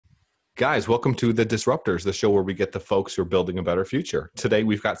Guys, welcome to The Disruptors, the show where we get the folks who are building a better future. Today,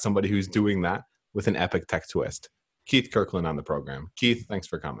 we've got somebody who's doing that with an epic tech twist. Keith Kirkland on the program. Keith, thanks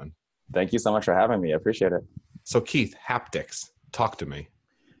for coming. Thank you so much for having me. I appreciate it. So Keith, haptics, talk to me.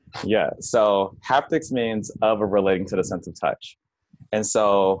 Yeah, so haptics means of or relating to the sense of touch. And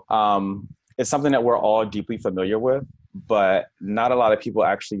so it's something that we're all deeply familiar with, but not a lot of people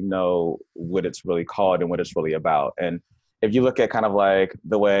actually know what it's really called and what it's really about. And if you look at kind of like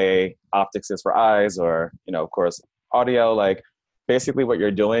the way optics is for eyes or, of course, audio, like basically what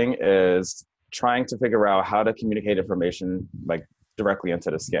you're doing is trying to figure out how to communicate information like directly into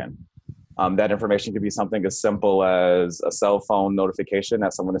the skin. That information could be something as simple as a cell phone notification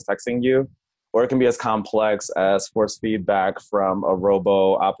that someone is texting you, or it can be as complex as force feedback from a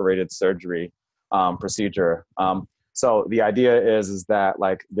robo-operated surgery procedure. So the idea is that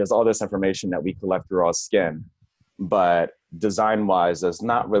like there's all this information that we collect through our skin, but design-wise, there's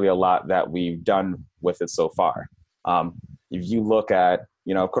not really a lot that we've done with it so far. If you look at,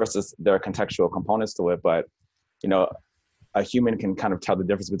 of course, there are contextual components to it, but, a human can kind of tell the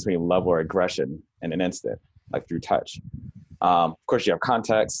difference between love or aggression in an instant, like through touch. Of course, you have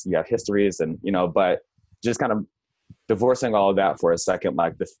context, you have histories, and, but just kind of divorcing all of that for a second,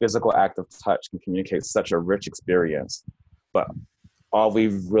 like the physical act of touch can communicate such a rich experience, but all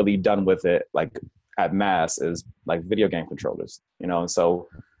we've really done with it, like at mass, is like video game controllers, and so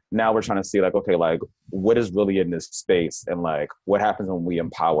now we're trying to see like, okay, like what is really in this space and like what happens when we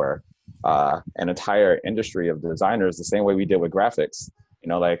empower an entire industry of designers the same way we did with graphics,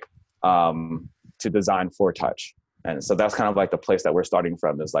 to design for touch. And so that's kind of like the place that we're starting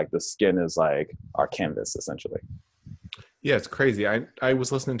from, is like the skin is like our canvas essentially. Yeah, it's crazy. I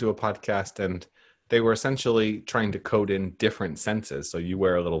was listening to a podcast and they were essentially trying to code in different senses. So you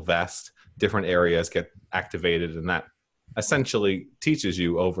wear a little vest, different areas get activated, and that essentially teaches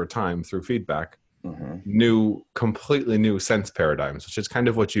you over time through feedback completely new sense paradigms, which is kind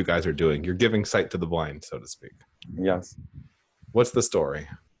of what you guys are doing. You're giving sight to the blind, so to speak. Yes. What's the story?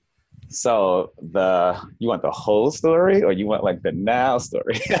 So you want the whole story, or you want like the now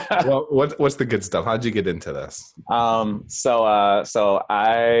story? Well, what's the good stuff? How'd you get into this? So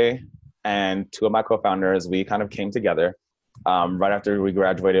I and two of my co-founders, we kind of came together right after we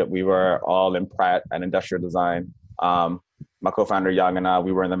graduated. We were all in Pratt and industrial design. My co-founder Yang and I,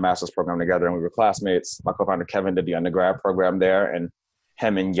 we were in the master's program together, and we were classmates. My co-founder Kevin did the undergrad program there, and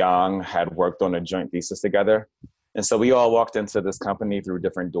him and Yang had worked on a joint thesis together. And so we all walked into this company through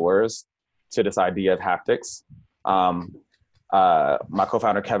different doors to this idea of haptics. My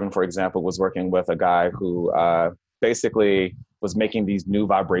co-founder Kevin, for example, was working with a guy who basically was making these new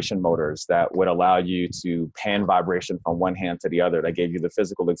vibration motors that would allow you to pan vibration from one hand to the other. That gave you the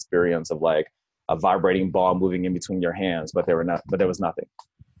physical experience of like a vibrating ball moving in between your hands, but there was nothing.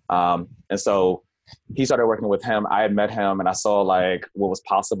 And so he started working with him. I had met him and I saw like what was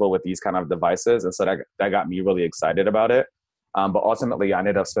possible with these kind of devices. And so that got me really excited about it. But ultimately I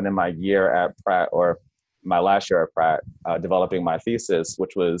ended up spending my year at Pratt, or my last year at Pratt, developing my thesis,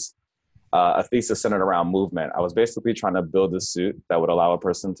 which was a thesis centered around movement. I was basically trying to build a suit that would allow a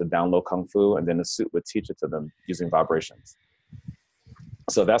person to download kungfu, and then the suit would teach it to them using vibrations.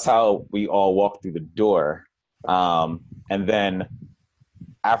 So that's how we all walked through the door. And then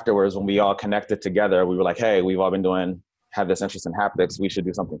afterwards, when we all connected together, we were like, hey, we've all had this interest in haptics. We should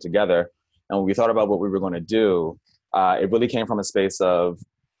do something together. And when we thought about what we were going to do, it really came from a space of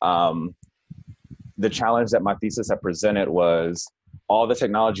the challenge that my thesis had presented was all the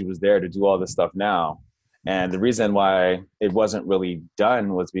technology was there to do all this stuff now. And the reason why it wasn't really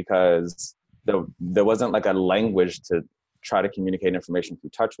done was because there wasn't like a language to try to communicate information through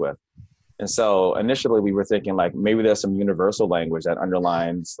touch with. And so initially we were thinking like maybe there's some universal language that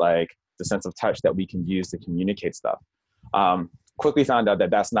underlines like the sense of touch that we can use to communicate stuff. Quickly found out that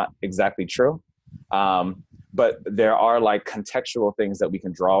that's not exactly true. But there are like contextual things that we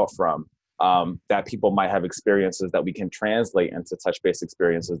can draw from that people might have experiences that we can translate into touch-based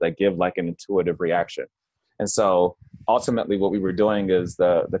experiences that give like an intuitive reaction. And so ultimately what we were doing is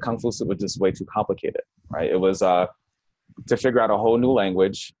the Kung Fu suit was just way too complicated, right? It was to figure out a whole new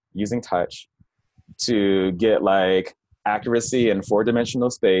language using touch to get like accuracy in 4-dimensional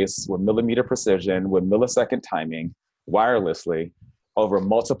space with millimeter precision, with millisecond timing, wirelessly over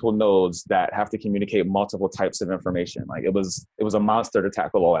multiple nodes that have to communicate multiple types of information. Like it was a monster to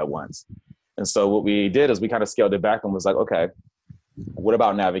tackle all at once. And so what we did is we kind of scaled it back and was like, okay, what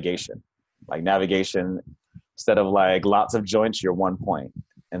about navigation? Like navigation, instead of like lots of joints, you're one point.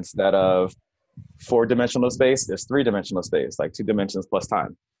 Instead of 4-dimensional space, there's 3-dimensional space, like 2 dimensions plus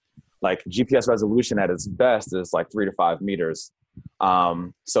time. like GPS resolution at its best is like 3 to 5 meters.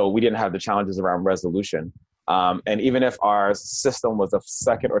 So we didn't have the challenges around resolution. And even if our system was a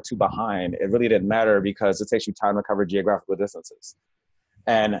second or two behind, it really didn't matter because it takes you time to cover geographical distances.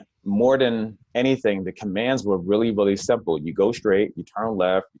 And more than anything, the commands were really, really simple. You go straight, you turn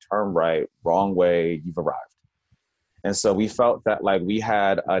left, you turn right, wrong way, you've arrived. And so we felt that like we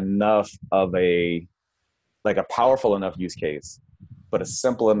had enough of a powerful enough use case, but a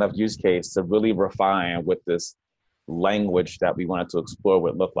simple enough use case to really refine what this language that we wanted to explore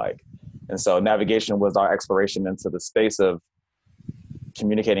would look like. And so navigation was our exploration into the space of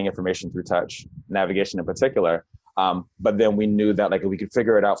communicating information through touch, navigation in particular. But then we knew that like if we could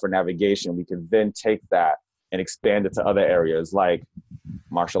figure it out for navigation, we could then take that and expand it to other areas like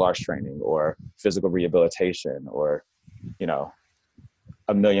martial arts training or physical rehabilitation or, you know,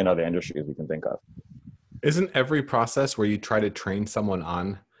 a million other industries we can think of. Isn't every process where you try to train someone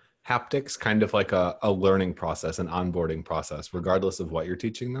on haptics kind of like a learning process, an onboarding process, regardless of what you're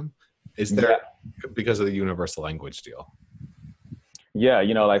teaching them? Is there, because of the universal language deal? Yeah,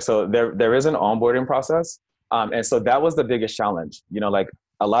 you know, like, so there is an onboarding process. And so that was the biggest challenge, you know, like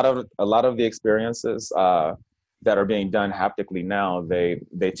a lot of the experiences that are being done haptically now, they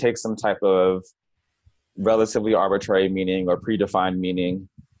take some type of relatively arbitrary meaning or predefined meaning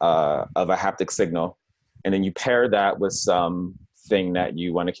of a haptic signal. And then you pair that with some thing that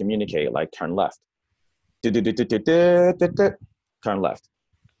you want to communicate, like turn left, turn left.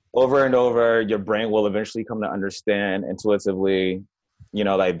 Over and over, your brain will eventually come to understand intuitively, you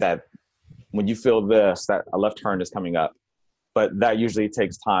know, like that when you feel this, that a left turn is coming up. But that usually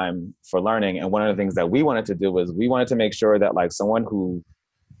takes time for learning. And one of the things that we wanted to do was we wanted to make sure that like someone who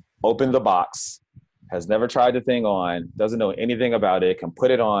opened the box, has never tried the thing on, doesn't know anything about it, can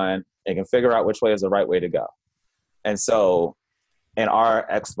put it on and can figure out which way is the right way to go. And so in our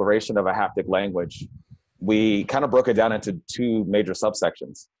exploration of a haptic language, we kind of broke it down into two major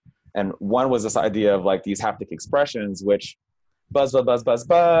subsections. And one was this idea of like these haptic expressions, which buzz, buzz, buzz, buzz,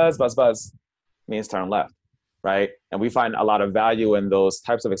 buzz, buzz, buzz means turn left, right? And we find a lot of value in those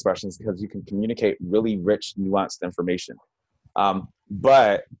types of expressions because you can communicate really rich, nuanced information.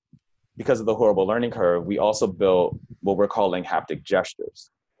 But because of the horrible learning curve, we also built what we're calling haptic gestures.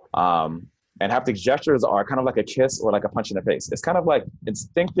 And haptic gestures are kind of like a kiss or like a punch in the face. It's kind of like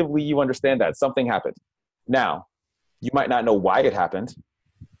instinctively you understand that something happened. Now, you might not know why it happened,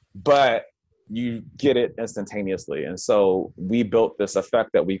 but you get it instantaneously. And so we built this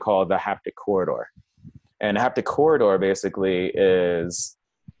effect that we call the haptic corridor. And a haptic corridor basically is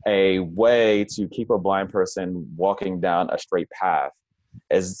a way to keep a blind person walking down a straight path,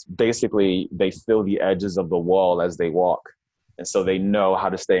 as basically they feel the edges of the wall as they walk. And so they know how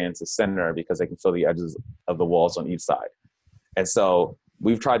to stay into center because they can feel the edges of the walls on each side. And so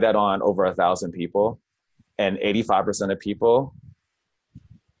we've tried that on over 1,000 people, and 85% of people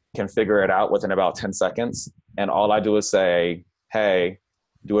can figure it out within about 10 seconds. And all I do is say, hey,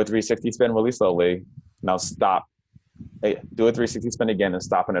 do a 360 spin really slowly. Now stop. Hey, do a 360 spin again and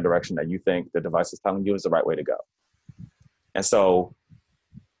stop in a direction that you think the device is telling you is the right way to go. And so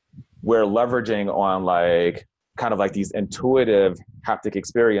we're leveraging on like kind of like these intuitive haptic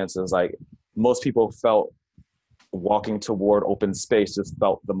experiences. Like most people felt walking toward open space just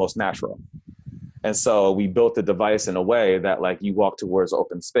felt the most natural. And so we built the device in a way that like you walk towards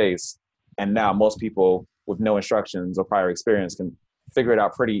open space, and now most people with no instructions or prior experience can figure it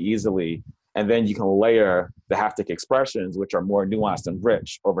out pretty easily. And then you can layer the haptic expressions, which are more nuanced and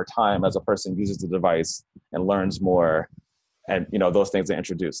rich over time as a person uses the device and learns more, and you know those things are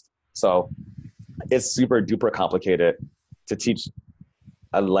introduced. So it's super duper complicated to teach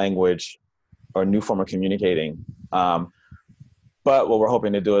a language or a new form of communicating. But what we're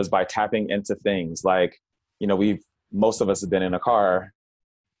hoping to do is by tapping into things like, you know, most of us have been in a car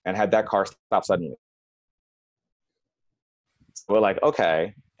and had that car stop suddenly. So we're like,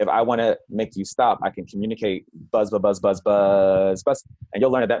 okay, if I want to make you stop, I can communicate buzz, buzz, buzz, buzz, buzz, buzz, and you'll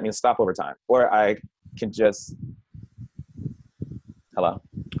learn that means stop over time. Or I can just, hello?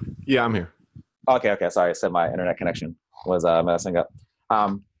 Yeah, I'm here. Okay, sorry, I said my internet connection was messing up.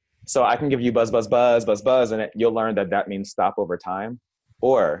 So I can give you buzz, buzz, buzz, buzz, buzz, and you'll learn that means stop over time.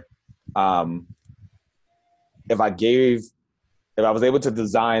 Or if I was able to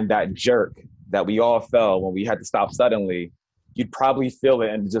design that jerk that we all felt when we had to stop suddenly, you'd probably feel it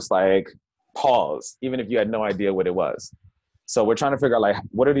and just like pause, even if you had no idea what it was. So we're trying to figure out like,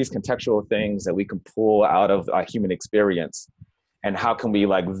 what are these contextual things that we can pull out of a human experience? And how can we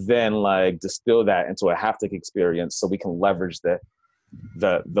like then like distill that into a haptic experience so we can leverage the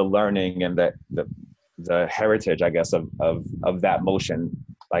learning and the heritage, I guess, of that motion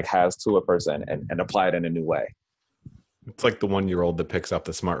like has to a person and apply it in a new way. It's like the 1-year-old that picks up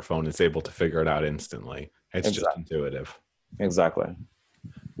the smartphone and is able to figure it out instantly. It's just intuitive. Exactly.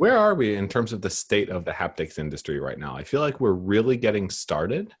 Where are we in terms of the state of the haptics industry right now? I feel like we're really getting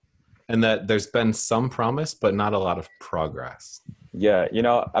started and that there's been some promise, but not a lot of progress. Yeah,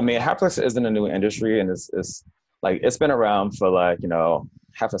 I mean, haptics isn't a new industry, and it's like it's been around for like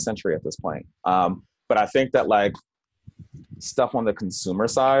half a century at this point. But I think that like stuff on the consumer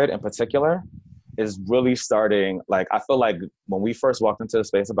side in particular is really starting. Like I feel like when we first walked into the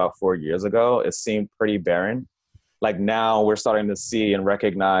space about 4 years ago, it seemed pretty barren. Like now we're starting to see and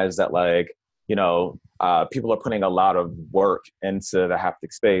recognize that like people are putting a lot of work into the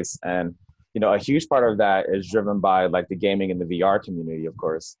haptic space, and a huge part of that is driven by like the gaming and the VR community, of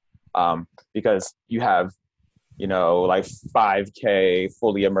course, because you have like 5K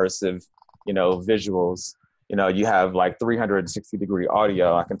fully immersive visuals. You have like 360-degree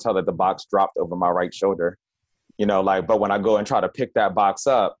audio. I can tell that the box dropped over my right shoulder. But when I go and try to pick that box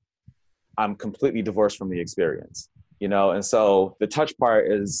up, I'm completely divorced from the experience. And so the touch part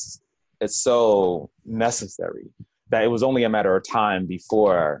it's so necessary that it was only a matter of time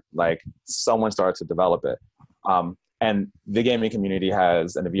before like someone started to develop it. And the gaming community and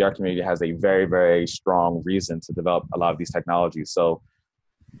the VR community has a very, very strong reason to develop a lot of these technologies. So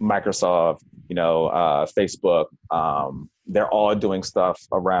Microsoft, Facebook, they're all doing stuff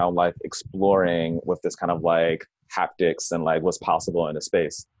around like exploring with this kind of like haptics and like what's possible in the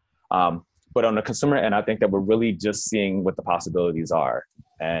space. But on the consumer end, I think that we're really just seeing what the possibilities are.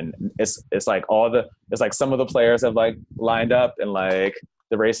 And it's like some of the players have like lined up and like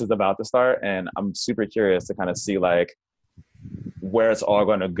the race is about to start. And I'm super curious to kind of see like where it's all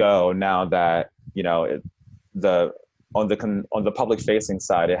going to go now that, on the public facing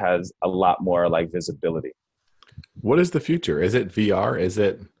side, it has a lot more like visibility. What is the future? Is it VR? Is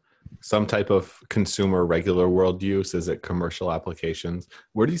it some type of consumer regular world use? Is it commercial applications?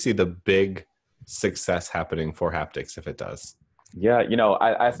 Where do you see the big success happening for haptics if it does? Yeah,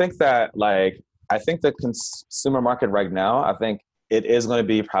 I think that the consumer market right now, I think it is going to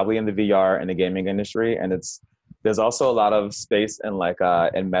be probably in the VR and the gaming industry. And there's also a lot of space in like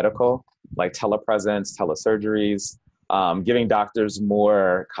in medical, like telepresence, telesurgeries, giving doctors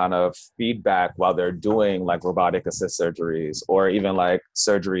more kind of feedback while they're doing like robotic assist surgeries or even like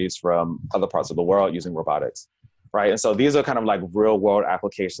surgeries from other parts of the world using robotics, right? And so these are kind of like real world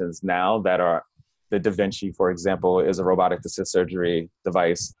applications now that are the Da Vinci, for example, is a robotic assist surgery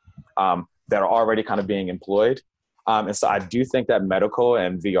device that are already kind of being employed. And so I do think that medical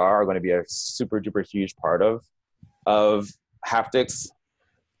and VR are going to be a super duper huge part of haptics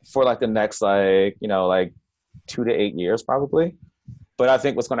for like the next like 2 to 8 years probably. But I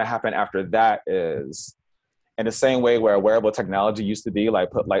think what's going to happen after that is in the same way where wearable technology used to be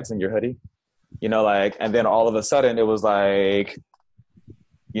like put lights in your hoodie, and then all of a sudden it was like,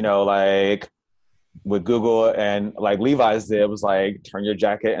 like with Google and like Levi's did, it was like turn your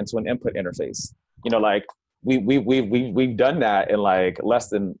jacket into an input interface. Like we've done that in like less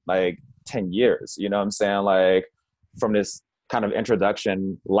than like 10 years, what I'm saying? Like from this kind of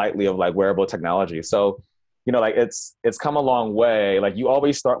introduction lightly of like wearable technology. So, like it's come a long way. Like you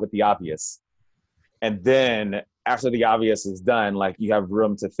always start with the obvious. And then after the obvious is done, like you have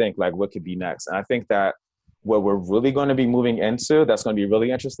room to think like what could be next. And I think that what we're really going to be moving into, that's going to be really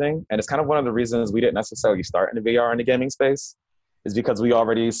interesting. And it's kind of one of the reasons we didn't necessarily start in the VR and the gaming space is because we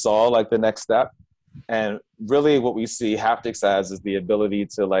already saw like the next step. And really what we see haptics as is the ability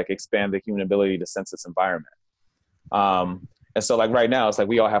to like expand the human ability to sense its environment. And so like right now, it's like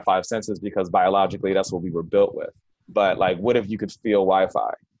we all have 5 senses because biologically that's what we were built with. But like, what if you could feel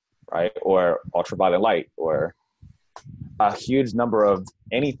Wi-Fi, right? Or ultraviolet light or a huge number of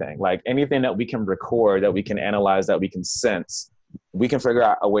anything, like anything that we can record, that we can analyze, that we can sense, we can figure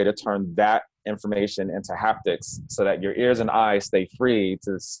out a way to turn that information into haptics so that your ears and eyes stay free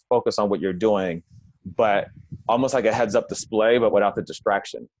to focus on what you're doing, but almost like a heads up display, but without the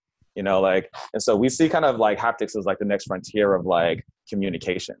distraction, and so we see kind of like haptics as like the next frontier of like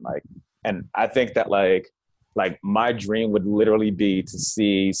communication. Like, and I think that like my dream would literally be to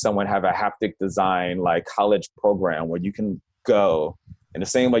see someone have a haptic design, like college program where you can go in the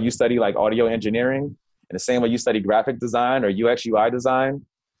same way you study like audio engineering, in the same way you study graphic design or UX UI design,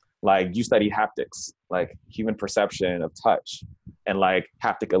 like you study haptics, like human perception of touch and like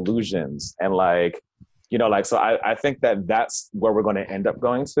haptic illusions and like, so I think that that's where we're going to end up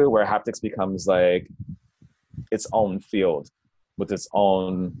going to, where haptics becomes like its own field with its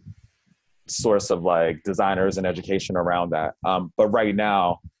own source of like designers and education around that. But right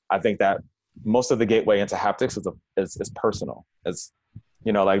now, I think that most of the gateway into haptics is personal.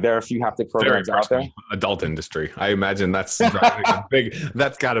 You know, like there are a few haptic Very programs out there. personal adult industry. I imagine that's driving a big.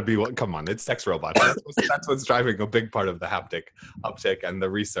 That's got to be what. Come on, it's sex robots. That's what's driving a big part of the haptic uptick and the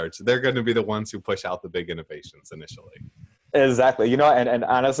research. They're going to be the ones who push out the big innovations initially. Exactly. You know, and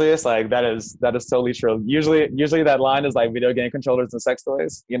honestly, it's like that is totally true. Usually that line is like video game controllers and sex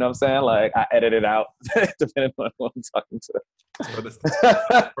toys. You know what I'm saying? Like I edit it out depending on who I'm talking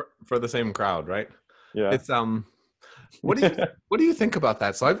to. For the same crowd, right? Yeah. It's what do you think about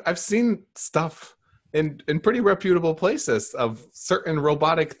that? So I've seen stuff in pretty reputable places of certain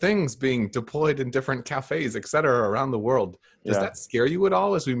robotic things being deployed in different cafes, et cetera, around the world. Does that scare you at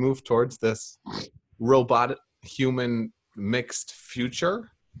all as we move towards this robot human mixed future?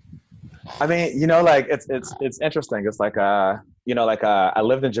 I mean, you know, like it's interesting. It's like you know, like I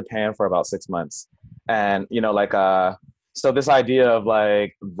lived in Japan for about 6 months, and you know, like so this idea of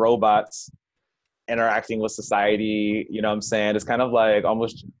like robots interacting with society, you know what I'm saying? It's kind of like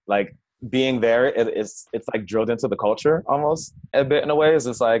almost like being there. It's like drilled into the culture almost a bit in a way.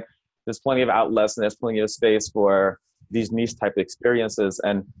 It's like there's plenty of outlets and there's plenty of space for these niche type experiences.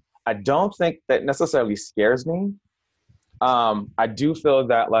 And I don't think that necessarily scares me. I do feel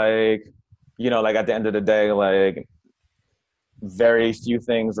that like, you know, like at the end of the day, like very few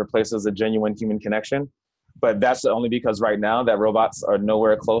things replaces a genuine human connection. But that's only because right now that robots are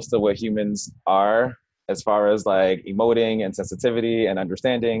nowhere close to what humans are as far as like emoting and sensitivity and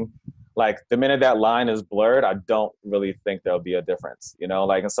understanding. Like the minute that line is blurred, I don't really think there'll be a difference, you know,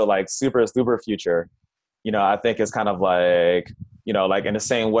 like, and so like super future, you know, I think it's kind of like, you know, like in the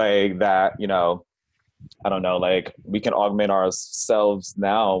same way that, you know, I don't know, like we can augment ourselves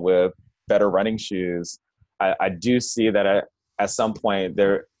now with better running shoes. I do see that at some point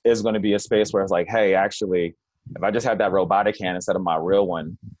there is going to be a space where it's like, hey, actually, if I just had that robotic hand instead of my real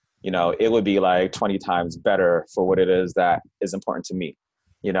one, you know, it would be like 20 times better for what it is that is important to me,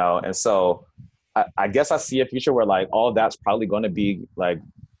 you know? And so I guess I see a future where like all that's probably going to be like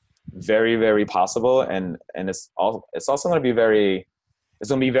very possible. And it's also going to be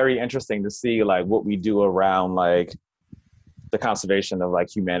very interesting to see like what we do around like the conservation of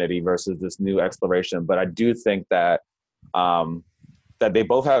like humanity versus this new exploration. But I do think that that they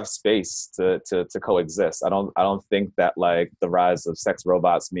both have space to coexist. I don't think that like the rise of sex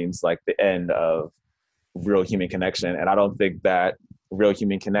robots means like the end of real human connection. And I don't think that real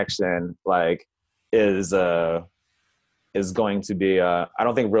human connection like is going to be I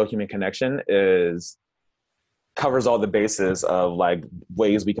don't think real human connection covers all the bases of like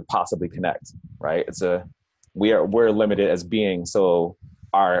ways we could possibly connect, right? We're limited as beings, so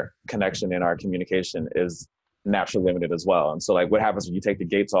our connection and our communication is naturally limited as well. And so like what happens when you take the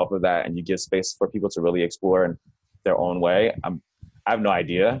gates off of that and you give space for people to really explore in their own way? I have no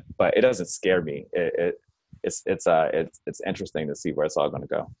idea, but it doesn't scare me. It's interesting to see where it's all going to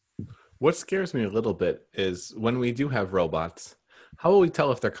go. What scares me a little bit is when we do have robots, how will we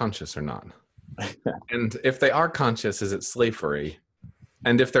tell if they're conscious or not? And if they are conscious, is it slavery?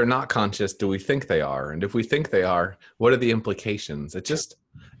 And if they're not conscious, do we think they are? And if we think they are, what are the implications?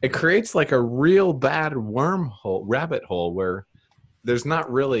 It creates like a real bad rabbit hole where there's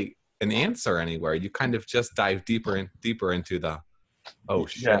not really an answer anywhere. You kind of just dive deeper into the, oh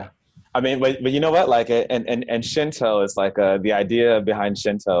shit. Yeah. I mean, but you know what? Like, and Shinto is like the idea behind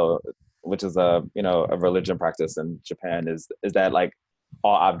Shinto, which is a religion practice in Japan, is that like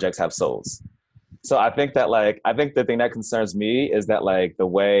all objects have souls. So I think the thing that concerns me is that like the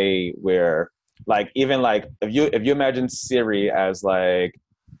way we're like, even like if you imagine Siri as like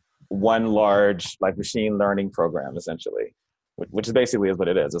one large like machine learning program, essentially, which is basically is what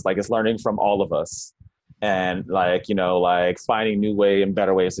it is. It's like it's learning from all of us and like, you know, like finding new way and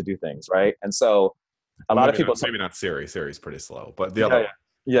better ways to do things, right? And so a lot of people maybe not Siri. Siri's pretty slow, but the other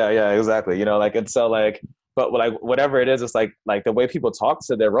yeah, exactly. You know, like, and so like, but like whatever it is, it's like the way people talk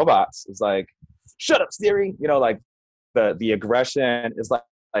to their robots is like, shut up, Siri. You know, like the aggression is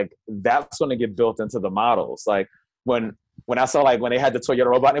like that's going to get built into the models. Like when I saw like when they had the Toyota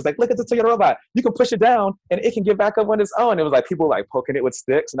robot, and it was like, look at the Toyota robot. You can push it down and it can get back up on its own. It was like people like poking it with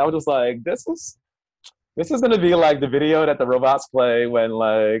sticks, and I was just like, this is going to be like the video that the robots play when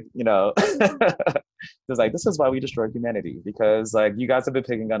like, you know, it's like, this is why we destroyed humanity, because like you guys have been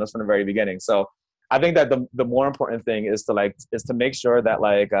picking on us from the very beginning. So I think that the more important thing is to make sure that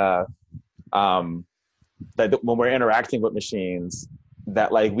like that when we're interacting with machines,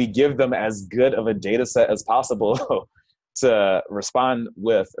 that like we give them as good of a data set as possible to respond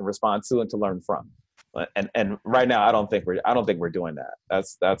to and to learn from. And right now I don't think we're doing that.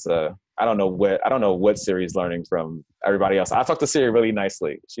 I don't know what Siri's learning from everybody else. I talk to Siri really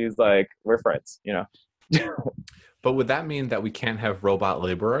nicely. She's like, we're friends, you know. But would that mean that we can't have robot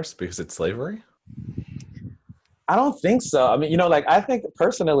laborers because it's slavery? I don't think so. I mean, like I think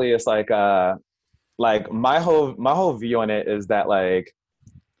personally, it's like my whole view on it is that like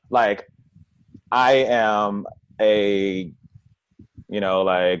I am a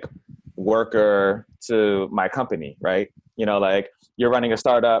like worker to my company, right? Like you're running a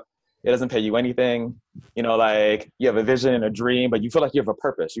startup, it doesn't pay you anything. Like you have a vision and a dream, but you feel like you have a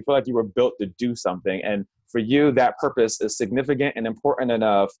purpose. You feel like you were built to do something. And for you, that purpose is significant and important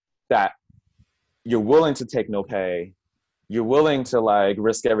enough that you're willing to take no pay. You're willing to like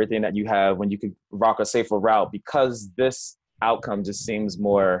risk everything that you have when you could rock a safer route because this outcome just seems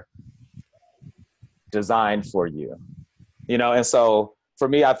more designed for you. And so for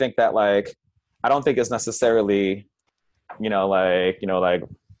me, I think that like I don't think it's necessarily like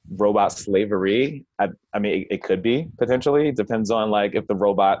robot slavery. I mean it could be potentially. It depends on like if the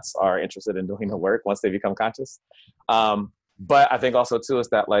robots are interested in doing the work once they become conscious. But I think also too is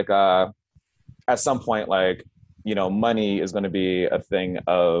that like at some point like money is going to be a thing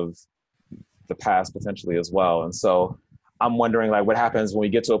of the past potentially as well. And so I'm wondering like what happens when we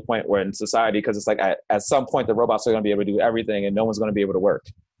get to a point where in society, because it's like at some point the robots are going to be able to do everything and no one's going to be able to work.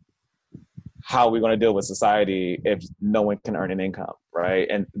 How are we going to deal with society if no one can earn an income, right?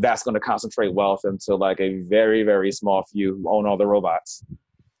 And that's going to concentrate wealth into like a very, very small few who own all the robots,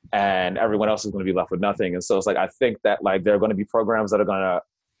 and everyone else is going to be left with nothing. And so it's like I think that like there are going to be programs that are going to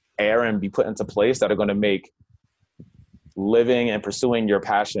air and be put into place that are going to make living and pursuing your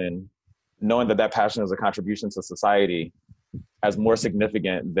passion, knowing that that passion is a contribution to society, as more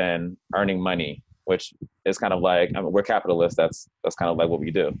significant than earning money, which is kind of like, I mean, we're capitalists. That's kind of like what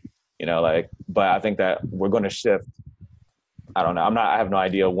we do, like, but I think that we're going to shift. I don't know. I have no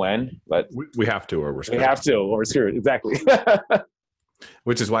idea when, but we have to, or we're screwed. We have to, or we're screwed. Exactly.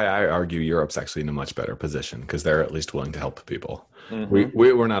 Which is why I argue Europe's actually in a much better position because they're at least willing to help people. Mm-hmm.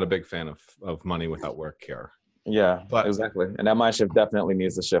 We're not a big fan of money without work here. Yeah, but exactly. And that mind shift definitely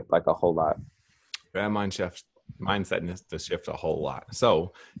needs to shift like a whole lot. That mindset needs to shift a whole lot.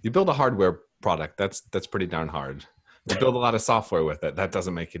 So you build a hardware product, that's pretty darn hard. You build a lot of software with it, that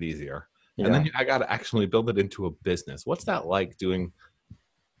doesn't make it easier. Yeah. And then I got to actually build it into a business. What's that like, doing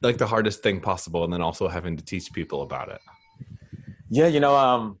like the hardest thing possible and then also having to teach people about it? Yeah,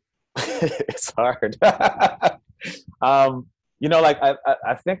 it's hard. Like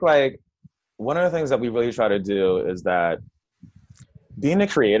I think like one of the things that we really try to do is that being a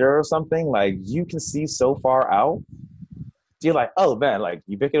creator of something, like you can see so far out. You're like, oh man, like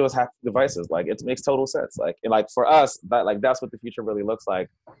ubiquitous haptic devices, like it makes total sense. Like, and like for us, that like that's what the future really looks like.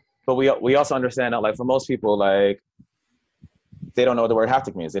 But we also understand that like for most people, like they don't know what the word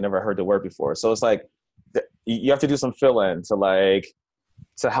haptic means. They never heard the word before. So it's like you have to do some fill-in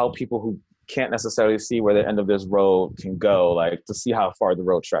to help people who can't necessarily see where the end of this road can go, like to see how far the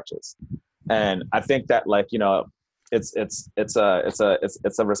road stretches. And I think that like, it's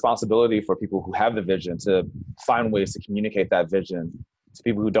a responsibility for people who have the vision to find ways to communicate that vision to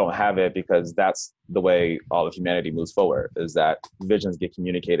people who don't have it, because that's the way all of humanity moves forward, is that visions get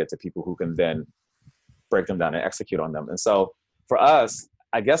communicated to people who can then break them down and execute on them. And so for us,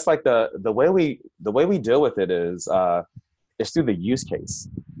 I guess like the way we deal with it is through the use case.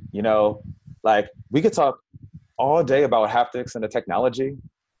 Like we could talk all day about haptics and the technology,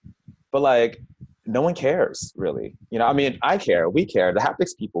 but like no one cares really. I mean, I care, we care, the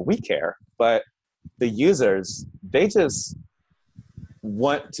haptics people, we care, but the users, they just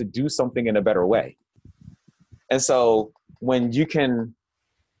want to do something in a better way. And so when you can,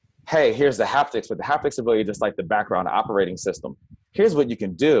 hey, here's the haptics, but the haptics are really just like the background operating system. Here's what you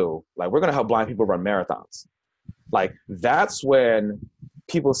can do. Like, we're going to help blind people run marathons. Like, that's when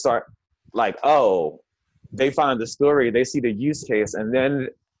people start like, oh, they find the story, they see the use case, and then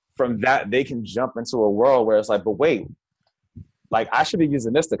from that, they can jump into a world where it's like, but wait, like I should be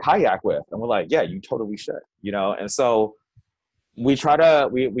using this to kayak with. And we're like, yeah, you totally should, And so we try to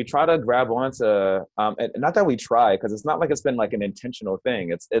grab onto, and not that we try, because it's not like it's been like an intentional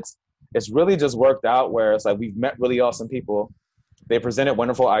thing. It's really just worked out where it's like we've met really awesome people. They presented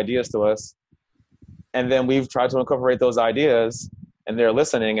wonderful ideas to us, and then we've tried to incorporate those ideas, and they're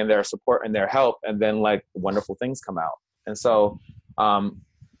listening and their support and their help, and then like wonderful things come out. And so,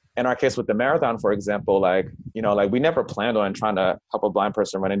 in our case with the marathon, for example, like we never planned on trying to help a blind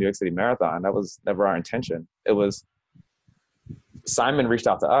person run a New York City marathon. That was never our intention. It was Simon reached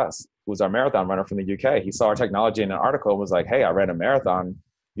out to us, who was our marathon runner from the UK. He saw our technology in an article and was like, hey, I ran a marathon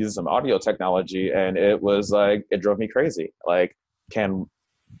using some audio technology, and it was like, it drove me crazy. Like, can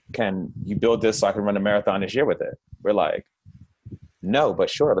you build this so I can run a marathon this year with it? We're like, no, but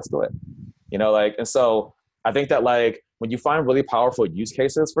sure, let's do it. And so I think that like when you find really powerful use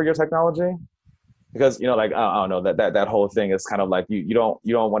cases for your technology, because like I don't know that whole thing is kind of like you don't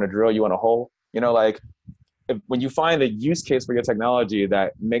want to drill, you want a hole. Like when you find a use case for your technology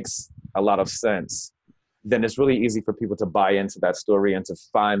that makes a lot of sense, then it's really easy for people to buy into that story and to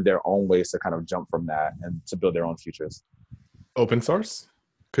find their own ways to kind of jump from that and to build their own futures. Open source?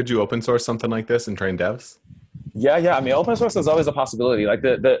 Could you open source something like this and train devs? Yeah. I mean, open source is always a possibility. Like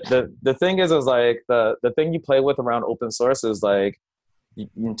the thing is like the thing you play with around open source is like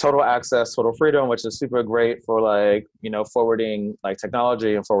total access, total freedom, which is super great for like, forwarding like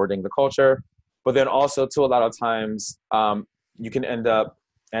technology and forwarding the culture. But then also too, a lot of times you can end up,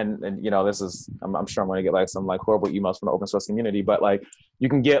 and this is, I'm sure I'm going to get like some like horrible emails from the open source community, but like you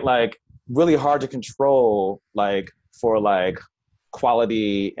can get like really hard to control like for like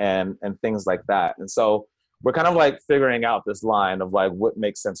quality and things like that. And so we're kind of like figuring out this line of like what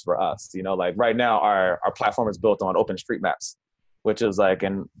makes sense for us. Like right now our platform is built on OpenStreetMaps, which is like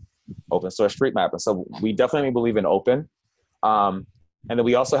an open source street map. And so we definitely believe in open. And then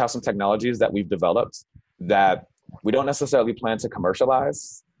we also have some technologies that we've developed that we don't necessarily plan to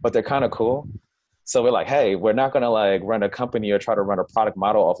commercialize, but they're kind of cool. So we're like, hey, we're not going to like run a company or try to run a product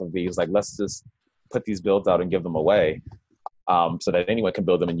model off of these. Like, let's just put these builds out and give them away so that anyone can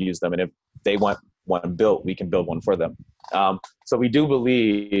build them and use them. And if they want one built, we can build one for them. So we do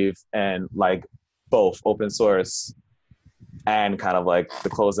believe in like both open source and kind of like the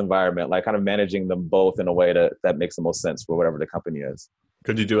closed environment, like kind of managing them both in a way that makes the most sense for whatever the company is.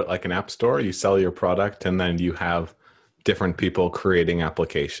 Could you do it like an app store? You sell your product and then you have different people creating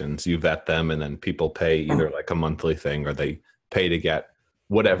applications. You vet them and then people pay either like a monthly thing or they pay to get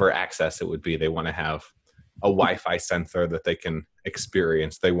whatever access it would be. They want to have a Wi-Fi sensor that they can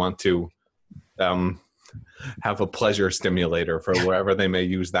experience. They want to have a pleasure stimulator for wherever they may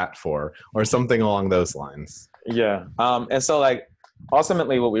use that for, or something along those lines. Yeah. And so like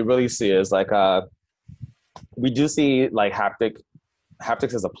ultimately what we really see is like we do see like haptics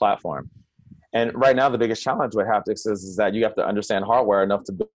as a platform. And right now the biggest challenge with haptics is that you have to understand hardware enough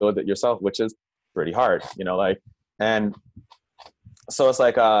to build it yourself, which is pretty hard, and so it's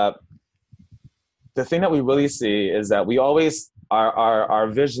like the thing that we really see is that we always our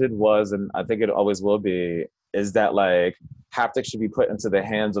vision was, and I think it always will be, is that like haptics should be put into the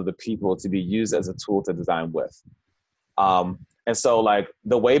hands of the people to be used as a tool to design with. And so like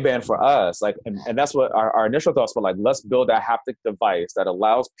the wayband for us, like, and that's what our initial thoughts were like, let's build a haptic device that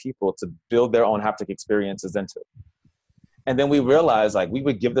allows people to build their own haptic experiences into it. And then we realized like we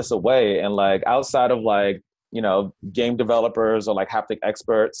would give this away and like outside of like, game developers or like haptic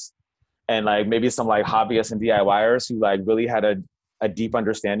experts and like maybe some like hobbyists and DIYers who like really had a deep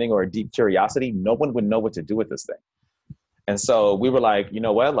understanding or a deep curiosity, no one would know what to do with this thing. And so we were like, you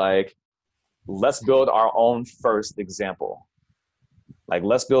know what, like, let's build our own first example. Like,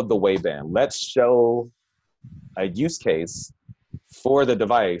 let's build the wayband. Let's show a use case for the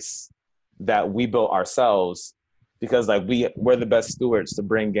device that we built ourselves because like we're the best stewards to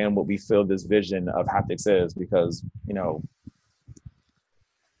bring in what we feel this vision of haptics is because,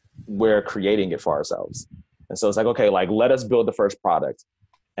 we're creating it for ourselves. And so it's like, okay, like let us build the first product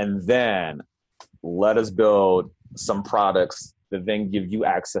and then let us build some products that then give you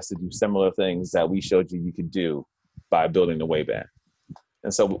access to do similar things that we showed you could do by building the wayband.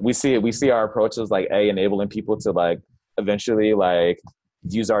 And so we see our approach as like enabling people to like eventually like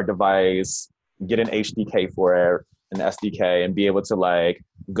use our device, get an HDK for it, an SDK, and be able to like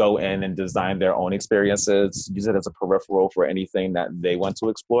go in and design their own experiences, use it as a peripheral for anything that they want to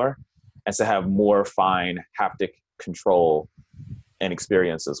explore, and to have more fine haptic control and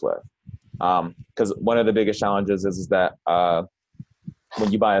experiences with. Because one of the biggest challenges is that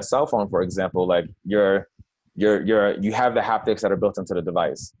when you buy a cell phone, for example, like you have the haptics that are built into the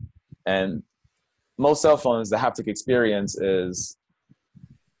device, and most cell phones, the haptic experience is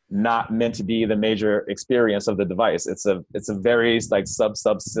not meant to be the major experience of the device. It's a very like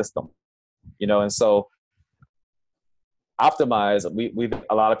subsystem, and so optimize,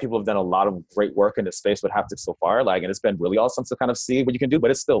 a lot of people have done a lot of great work in this space with haptics so far, like, and it's been really awesome to kind of see what you can do, but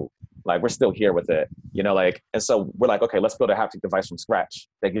it's still like, we're still here with it, like, and so we're like, okay, let's build a haptic device from scratch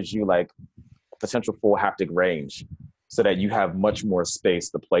that gives you like potential full haptic range so that you have much more space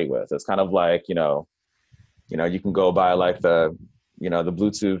to play with. It's kind of like, you can go buy like the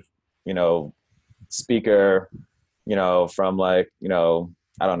Bluetooth, speaker, from like,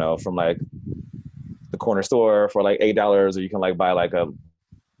 I don't know, from like the corner store for like $8, or you can like buy like a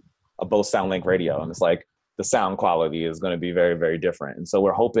Bose SoundLink radio. And it's like the sound quality is going to be very, very different. And so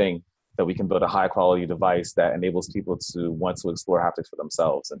we're hoping that we can build a high quality device that enables people to want to explore haptics for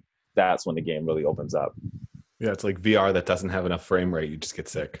themselves. And that's when the game really opens up. Yeah, it's like VR that doesn't have enough frame rate. You just get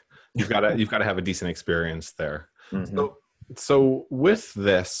sick. You've got to have a decent experience there. Mm-hmm. So with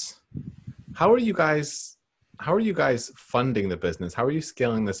this, how are you guys how are you guys funding the business? How are you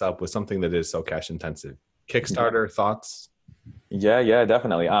scaling this up with something that is so cash intensive? Kickstarter thoughts? Yeah,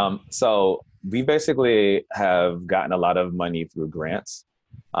 definitely. So we basically have gotten a lot of money through grants.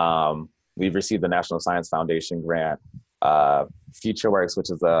 We've received the National Science Foundation grant, FutureWorks, which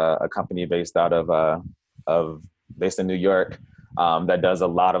is a company based out of based in New York, that does a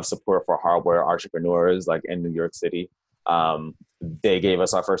lot of support for hardware entrepreneurs, like in New York City. They gave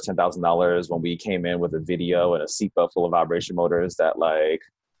us our first $10,000 when we came in with a video and a seatbelt full of vibration motors that like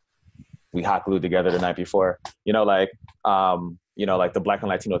we hot glued together the night before. Like the Black and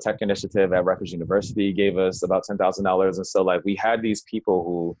Latino Tech Initiative at Rutgers University gave us about $10,000. And so like we had these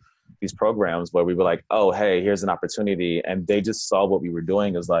people these programs where we were like, oh, hey, here's an opportunity. And they just saw what we were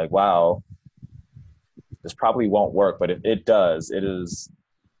doing as like, wow, this probably won't work, but if it does, it is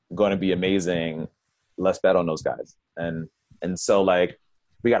going to be amazing. Let's bet on those guys. And so like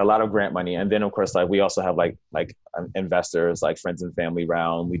we got a lot of grant money. And then of course, like we also have like investors, like friends and family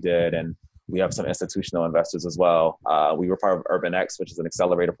round we did. And we have some institutional investors as well. We were part of Urban X, which is an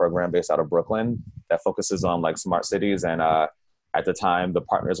accelerator program based out of Brooklyn that focuses on like smart cities. And at the time, the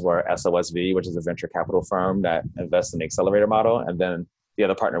partners were SOSV, which is a venture capital firm that invests in the accelerator model. And then the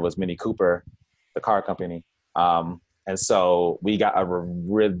other partner was Mini Cooper, the car company. And so we got a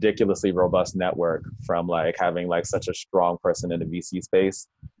ridiculously robust network from like having like such a strong person in the VC space,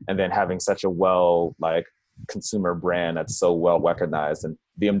 and then having such a like consumer brand that's so well recognized. And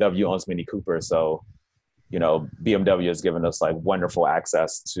BMW owns Mini Cooper, so BMW has given us like wonderful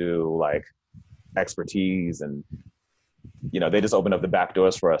access to like expertise, and they just opened up the back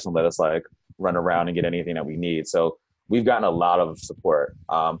doors for us and let us like run around and get anything that we need. So we've gotten a lot of support.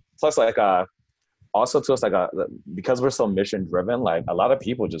 Plus like also to us, like because we're so mission driven, like a lot of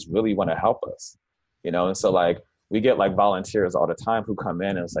people just really want to help us, and so like we get like volunteers all the time who come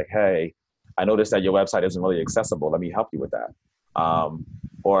in and it's like, hey, I noticed that your website isn't really accessible, let me help you with that.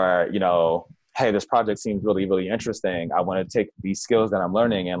 Or hey, this project seems really, really interesting, I want to take these skills that I'm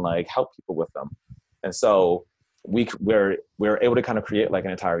learning and like help people with them. And so we're able to kind of create like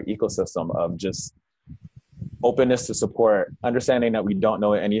an entire ecosystem of just openness to support, understanding that we don't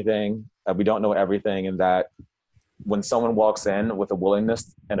know anything, that we don't know everything, and that when someone walks in with a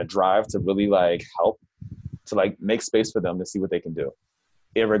willingness and a drive to really like help, to like make space for them to see what they can do,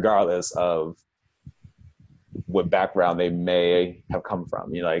 irregardless of what background they may have come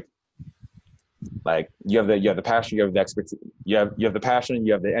from. Like you have the passion, you have the expertise, you have the passion,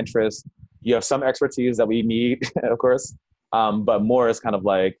 you have the interest, you have some expertise that we need, of course, but more is kind of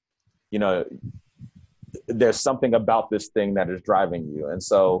like, there's something about this thing that is driving you. And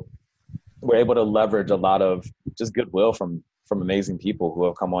so we're able to leverage a lot of just goodwill from amazing people who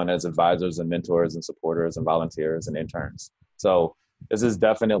have come on as advisors and mentors and supporters and volunteers and interns. So this is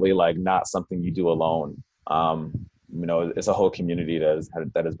definitely like not something you do alone. It's a whole community that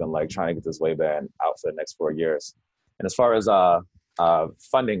has been like trying to get this Wayband out for the next 4 years. And as far as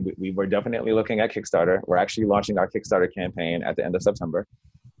funding, we were definitely looking at Kickstarter. We're actually launching our Kickstarter campaign at the end of September.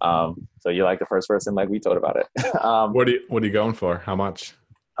 So you're like the first person like we told about it. What are you going for? How much?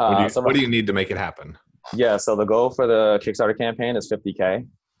 What do you need to make it happen? Yeah, so the goal for the Kickstarter campaign is $50K.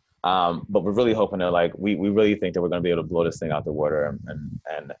 But we're really hoping to like we really think that we're going to be able to blow this thing out the water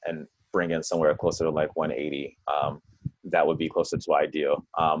and bring in somewhere closer to like 180. That would be closer to ideal.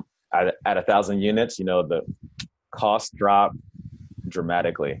 At 1,000 units, the cost drop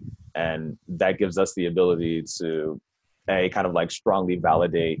dramatically, and that gives us the ability to kind of like strongly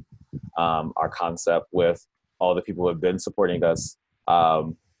validate our concept with all the people who have been supporting us,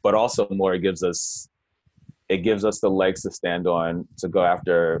 but also more, it gives us the legs to stand on to go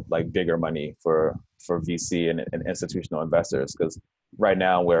after like bigger money for VC and institutional investors, because right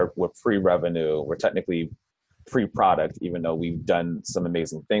now we're pre-revenue, we're technically pre-product, even though we've done some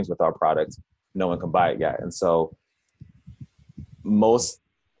amazing things with our product, no one can buy it yet. And so most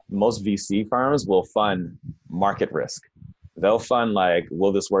VC firms will fund market risk. They'll fund like,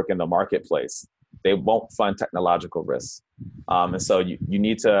 will this work in the marketplace? They won't fund technological risks. And so you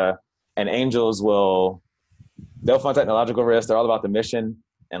need to, and angels they'll fund technological risks. They're all about the mission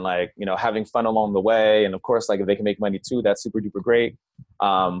and like, having fun along the way. And of course, like if they can make money too, that's super duper great.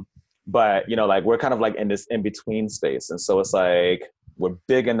 But like we're kind of like in this in-between space. And so it's like, we're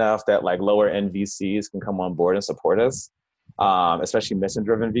big enough that like lower end VCs can come on board and support us, especially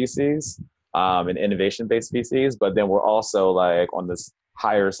mission-driven VCs and innovation-based VCs. But then we're also like on this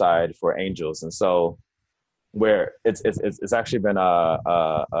higher side for angels. And so where it's actually been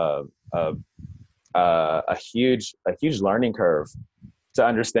a a huge learning curve to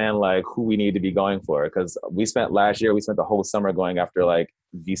understand like who we need to be going for. Because we spent the whole summer going after like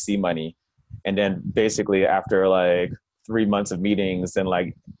VC money. And then basically after like 3 months of meetings and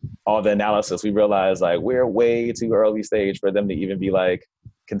like all the analysis, we realized like we're way too early stage for them to even be like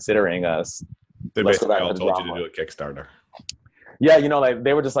considering us. They basically all told you to do a Kickstarter. Yeah, you know, like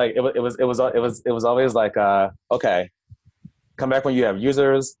they were just like it was always like okay, come back when you have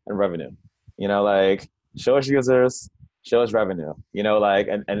users and revenue. You know, like show us users, show us revenue. You know, like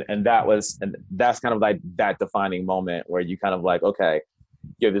and that's kind of like that defining moment where you kind of like, okay,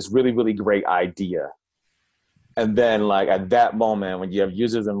 you have this really, really great idea. And then like at that moment when you have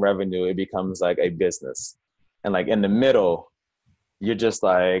users and revenue, it becomes like a business. And like in the middle, you're just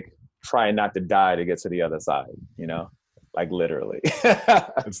like trying not to die to get to the other side, you know? Like literally.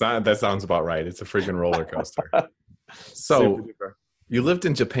 That sounds about right. It's a freaking roller coaster. So you lived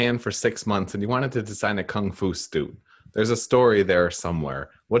in Japan for 6 months and you wanted to design a kung fu suit. There's a story there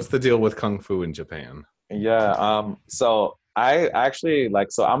somewhere. What's the deal with kung fu in Japan? Yeah. So I actually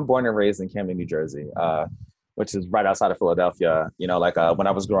so I'm born and raised in Camden, New Jersey, which is right outside of Philadelphia. You know, like when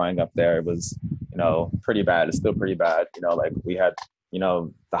I was growing up there, it was, you know, pretty bad. It's still pretty bad. You know, like we had, you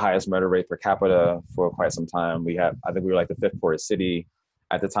know, the highest murder rate per capita for quite some time. I think we were like the 5th poorest city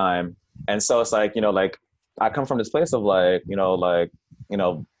at the time. And so it's like, you know, like I come from this place of like,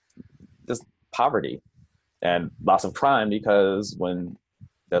 just poverty and lots of crime, because when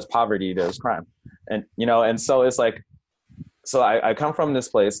there's poverty, there's crime. And, you know, and so it's like, so I come from this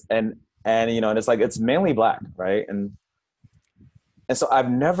place and, you know, and it's like, it's mainly Black. Right. And so I've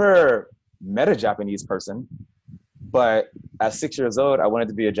never met a Japanese person, but at 6 years old, I wanted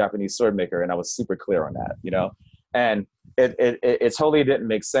to be a Japanese sword maker. And I was super clear on that, you know, and it totally didn't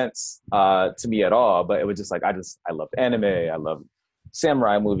make sense to me at all. But it was just like, I loved anime. I love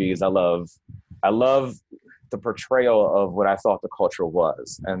samurai movies. I love the portrayal of what I thought the culture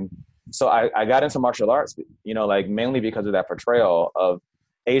was. And so I got into martial arts, you know, like mainly because of that portrayal of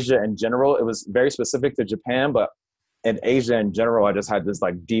Asia in general. It was very specific to Japan, but in Asia in general, I just had this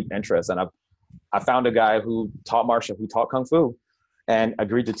like deep interest. And I found a guy who taught kung fu and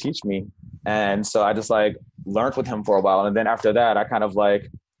agreed to teach me. And so I just like learned with him for a while. And then after that, I kind of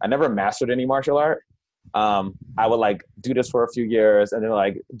like, I never mastered any martial art. I would like do this for a few years and then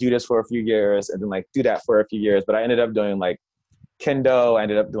like do this for a few years and then like do that for a few years. But I ended up doing like Kendo, I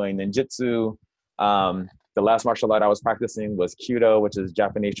ended up doing ninjutsu. The last martial art I was practicing was Kyudo, which is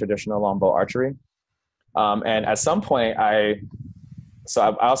Japanese traditional longbow archery. And at some point I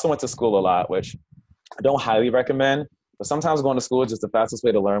also went to school a lot, which I don't highly recommend, but sometimes going to school is just the fastest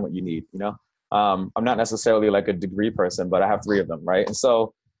way to learn what you need, you know? I'm not necessarily like a degree person, but I have 3 of them, right? And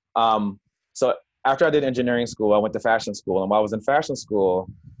so after I did engineering school, I went to fashion school. And while I was in fashion school,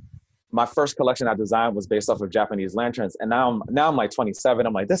 my first collection I designed was based off of Japanese lanterns. And now I'm like 27.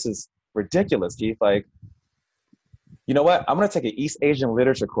 I'm like, this is ridiculous, Keith. Like, you know what? I'm going to take an East Asian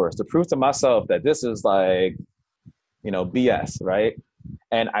literature course to prove to myself that this is like, you know, BS, right?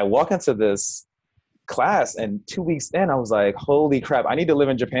 And I walk into this class and 2 weeks in, I was like, holy crap, I need to live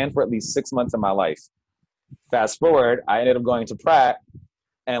in Japan for at least 6 months of my life. Fast forward, I ended up going to Pratt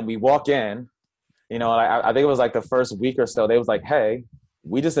and we walk in, you know, I think it was like the first week or so, they was like, hey,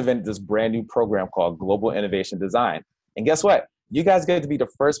 we just invented this brand new program called Global Innovation Design. And guess what? You guys get to be the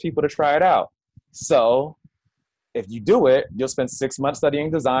first people to try it out. So if you do it, you'll spend 6 months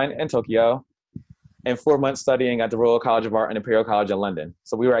studying design in Tokyo and 4 months studying at the Royal College of Art and Imperial College in London.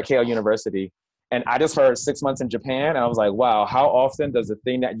 So we were at KL University. And I just heard 6 months in Japan. And I was like, wow, how often does the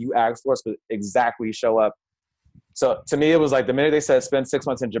thing that you asked for exactly show up? So to me, it was like the minute they said spend 6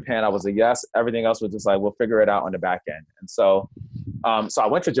 months in Japan, I was a yes. Everything else was just like, we'll figure it out on the back end. And so I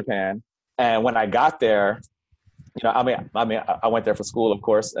went to Japan. And when I got there, you know, I mean, I went there for school, of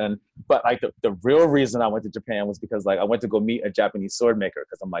course. But like the real reason I went to Japan was because like I went to go meet a Japanese sword maker.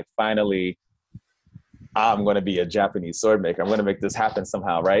 Because I'm like, finally, I'm going to be a Japanese sword maker. I'm going to make this happen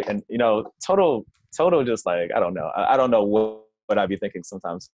somehow. Right. And, you know, total, just like, I don't know. I don't know what I'd be thinking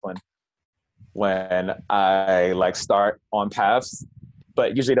sometimes when I like start on paths,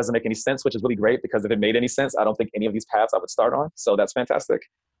 but usually it doesn't make any sense, which is really great because if it made any sense, I don't think any of these paths I would start on. So that's fantastic.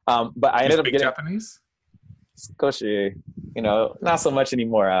 But I ended up getting Japanese. Skoshi, you know, not so much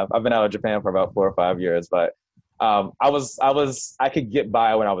anymore. I've been out of Japan for about 4 or 5 years, but I could get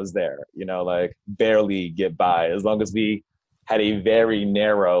by when I was there, you know, like barely get by as long as we had a very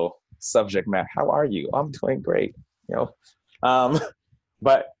narrow subject matter. How are you? I'm doing great, you know.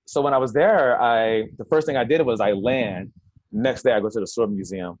 But so when I was there, the first thing I did was I land. Next day I go to the sword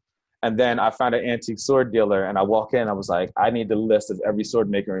museum And then I found an antique sword dealer, and I walk in. I was like, I need the list of every sword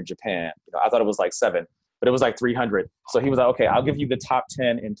maker in Japan. I thought it was like 7, but it was like 300. So he was like, okay, I'll give you the top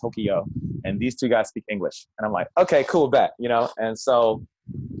 10 in Tokyo, and these 2 guys speak English. And I'm like, okay, cool, bet. And so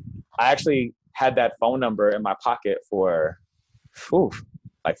I actually had that phone number in my pocket for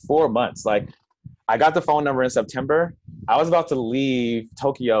like 4 months. Like, I got the phone number in September. I was about to leave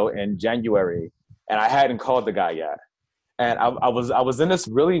Tokyo in January, and I hadn't called the guy yet. And I was in this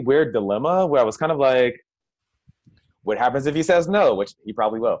really weird dilemma where I was kind of like, what happens if he says no, which he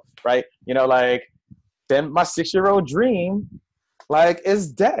probably will, right? Like, then my 6-year-old dream, like,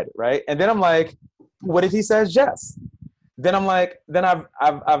 is dead, right? And then I'm like, what if he says yes? Then I'm like, then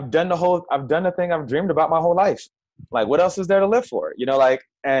I've done the thing I've dreamed about my whole life. Like, what else is there to live for? Like,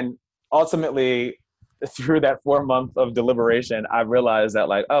 and ultimately, through that 4 months of deliberation, I realized that,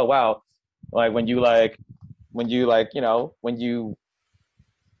 like, oh wow, like when you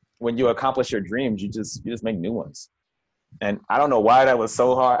accomplish your dreams, you just make new ones. And I don't know why that was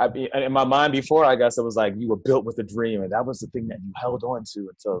so hard. In my mind before, I guess it was like you were built with a dream, and that was the thing that you held on to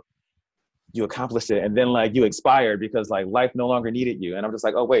until you accomplished it, and then like you expired because like life no longer needed you. And I'm just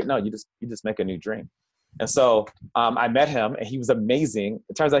like, oh wait, no, you just make a new dream. And so I met him, and he was amazing.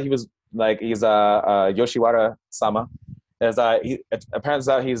 It turns out he's Yoshiwara Sama. It turns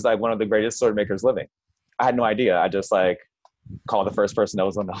out he's like one of the greatest sword makers living. I had no idea. I just like called the first person that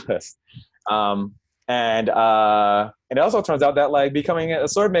was on the list. And it also turns out that like becoming a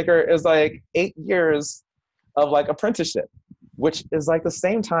sword maker is like 8 years of like apprenticeship, which is like the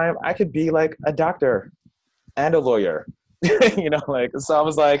same time I could be like a doctor and a lawyer, like, so I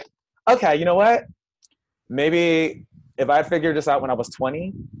was like, okay, you know what? Maybe if I figured this out when I was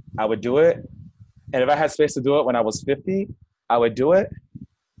 20, I would do it. And if I had space to do it when I was 50, I would do it.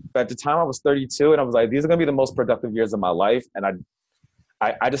 But at the time I was 32, and I was like, these are gonna be the most productive years of my life. And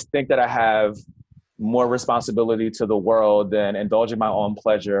I just think that I have more responsibility to the world than indulging my own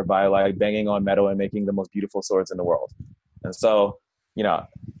pleasure by like banging on metal and making the most beautiful swords in the world. And so,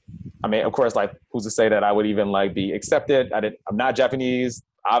 I mean, of course, like, who's to say that I would even like be accepted? I'm not Japanese,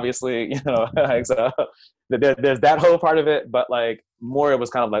 obviously, like, so there's that whole part of it. But like more, it was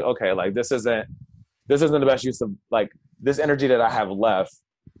kind of like, okay, like this isn't the best use of like this energy that I have left.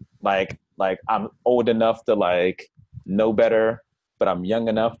 Like I'm old enough to like know better, but I'm young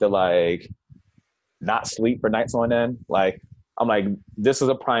enough to like not sleep for nights on end. Like, I'm like, this is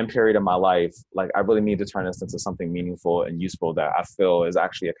a prime period of my life. Like, I really need to turn this into something meaningful and useful that I feel is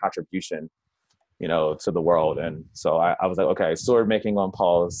actually a contribution, to the world. And so I was like, okay, sword making on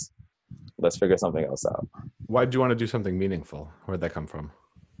pause. Let's figure something else out. Why did you want to do something meaningful? Where'd that come from?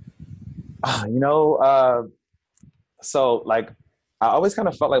 So like, I always kind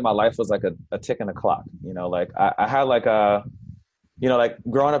of felt like my life was like a tick in a clock. Like I had like like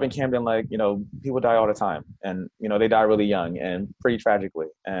growing up in Camden, like, people die all the time, and, they die really young and pretty tragically.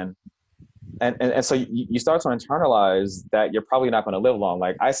 And so you start to internalize that you're probably not going to live long.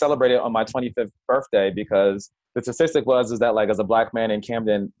 Like, I celebrated on my 25th birthday because the statistic is that like, as a Black man in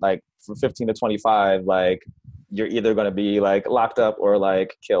Camden, like from 15 to 25, like you're either going to be like locked up or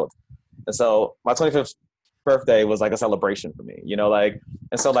like killed. And so my 25th birthday was like a celebration for me, like,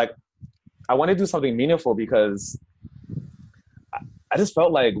 and so like, I want to do something meaningful because I just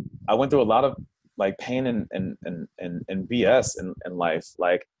felt like I went through a lot of like pain and BS in life.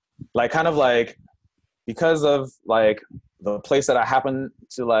 Like kind of like, because of like the place that I happened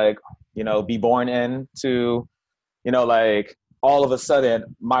to like, be born in, to, like all of a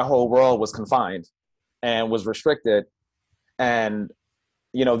sudden my whole world was confined and was restricted. And,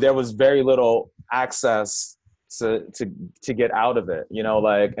 there was very little access to get out of it,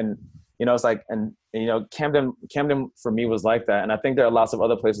 like, and, it's like, and, Camden for me was like that. And I think there are lots of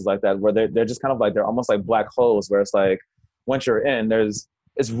other places like that where they're just kind of like, they're almost like black holes where it's like, once you're in,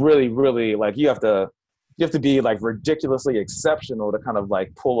 it's really, really like, you have to be like ridiculously exceptional to kind of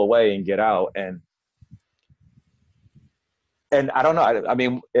like pull away and get out. And I don't know. I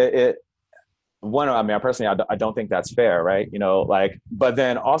mean, I personally, I don't think that's fair. Right. Like, but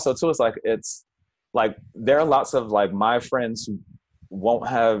then also too, it's like, there are lots of like my friends who won't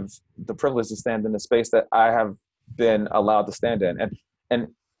have the privilege to stand in the space that I have been allowed to stand in. And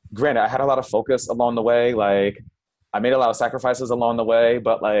granted, I had a lot of focus along the way. Like, I made a lot of sacrifices along the way,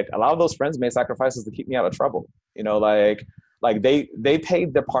 but like a lot of those friends made sacrifices to keep me out of trouble. Like they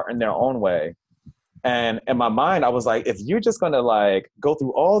paid their part in their own way. And in my mind, I was like, if you're just going to like go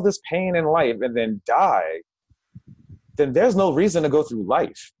through all this pain in life and then die, then there's no reason to go through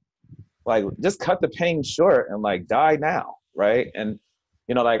life. Like, just cut the pain short and like die now. Right. And,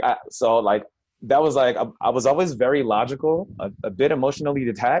 like, so like that was like, I was always very logical, a bit emotionally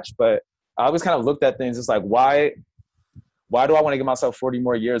detached, but I always kind of looked at things just like, why do I want to give myself 40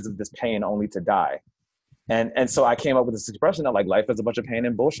 more years of this pain only to die? And so I came up with this expression that like life is a bunch of pain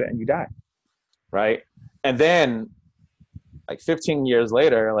and bullshit and you die. Right. And then like 15 years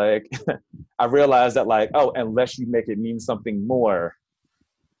later, like I realized that like, oh, unless you make it mean something more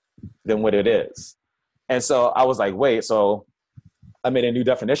than what it is. And so I was like, wait, so I made a new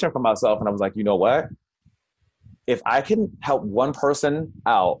definition for myself. And I was like, you know what? If I can help one person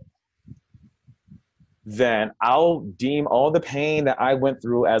out, then I'll deem all the pain that I went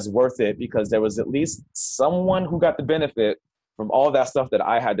through as worth it, because there was at least someone who got the benefit from all that stuff that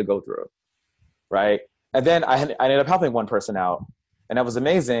I had to go through. Right. And then I ended up helping one person out, and that was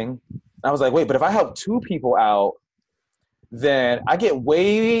amazing. And I was like, wait, but if I help two people out, then I get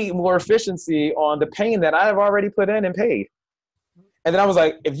way more efficiency on the pain that I've already put in and paid. And then I was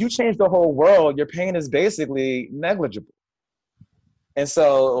like, if you change the whole world, your pain is basically negligible. And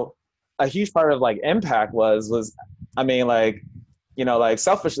so a huge part of like impact was, I mean, like, you know, like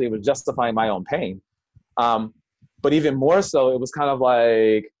selfishly it was justifying my own pain. But even more so, it was kind of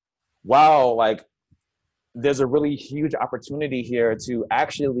like, wow, like there's a really huge opportunity here to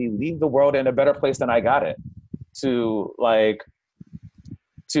actually leave the world in a better place than I got it. Because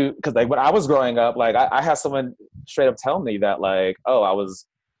like when I was growing up, like I had someone straight up tell me that like, oh, I was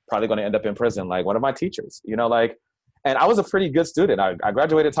probably going to end up in prison, like one of my teachers, you know, like, and I was a pretty good student. I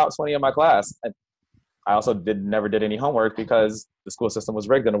graduated top 20 in my class. And I also never did any homework because the school system was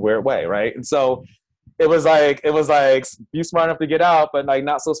rigged in a weird way, right? And so it was like you smart enough to get out, but like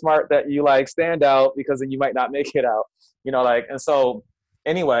not so smart that you like stand out, because then you might not make it out, you know, like. And so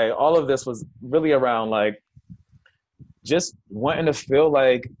anyway, all of this was really around like just wanting to feel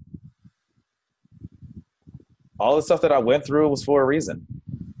like all the stuff that I went through was for a reason.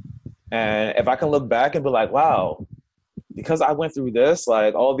 And if I can look back and be like, wow, because I went through this,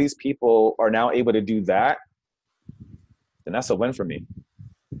 like all these people are now able to do that, then that's a win for me.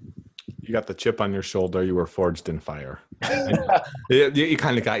 You got the chip on your shoulder. You were forged in fire. You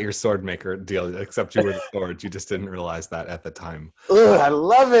kind of got your sword maker deal, except you were the sword. You just didn't realize that at the time. Ugh, I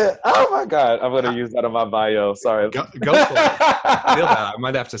love it. Oh my God. I'm going to use that in my bio. Sorry. Go for it. I feel that. I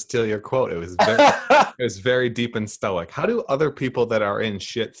might have to steal your quote. It was very deep and stoic. How do other people that are in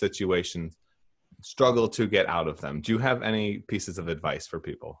shit situations struggle to get out of them? Do you have any pieces of advice for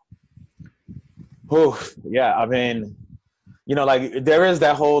people? Oh, yeah. I mean, you know, like there is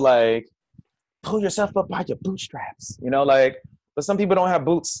that whole like pull yourself up by your bootstraps, you know, like, but some people don't have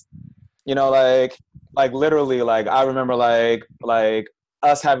boots, you know, like literally, like I remember like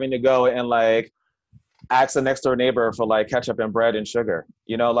us having to go and like ask the next door neighbor for like ketchup and bread and sugar,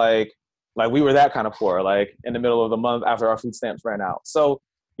 you know, like we were that kind of poor, like in the middle of the month after our food stamps ran out. So,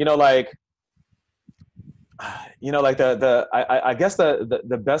 you know, like I guess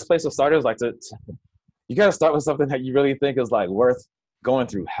the best place to start is like you got to start with something that you really think is like worth going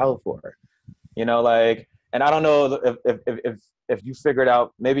through hell for, you know, like, and I don't know if you figured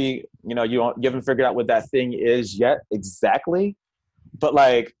out, maybe, you know, you haven't figured out what that thing is yet exactly, but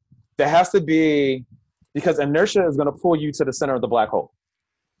like there has to be, because inertia is going to pull you to the center of the black hole.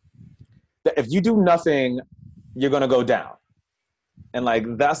 If you do nothing, you're going to go down. And like,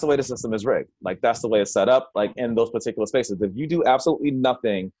 that's the way the system is rigged. Like, that's the way it's set up, like in those particular spaces. If you do absolutely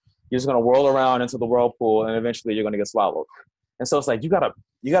nothing, you're just going to whirl around into the whirlpool and eventually you're going to get swallowed. And so it's like, you gotta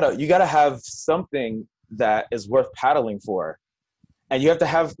have something that is worth paddling for. And you have to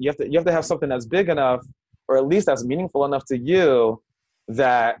have something that's big enough, or at least that's meaningful enough to you,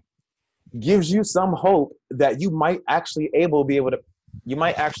 that gives you some hope that you might actually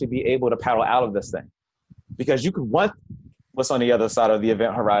be able to paddle out of this thing. Because you could want what's on the other side of the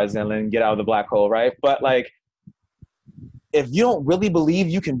event horizon and get out of the black hole, right? But like, if you don't really believe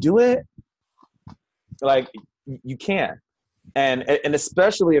you can do it, like you can't. And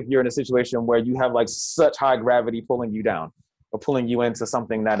especially if you're in a situation where you have like such high gravity pulling you down or pulling you into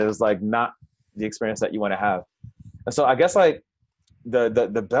something that is like not the experience that you want to have. And so I guess like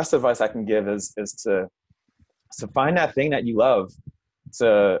the best advice I can give is to find that thing that you love,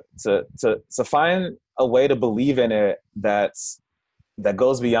 to find a way to believe in it that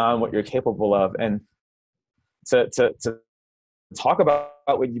goes beyond what you're capable of, and to talk about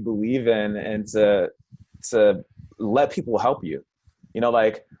what you believe in, and to let people help you. You know,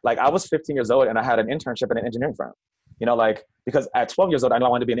 like I was 15 years old and I had an internship in an engineering firm, you know, like, because at 12 years old, I knew I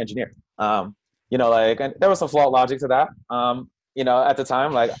wanted to be an engineer. You know, like, and there was some flawed logic to that, you know, at the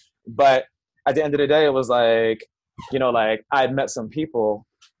time, like, but at the end of the day, it was like, you know, like I had met some people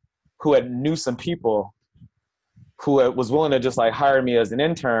who knew some people who was willing to just like hire me as an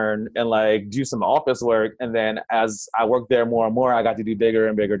intern and like do some office work. And then as I worked there more and more, I got to do bigger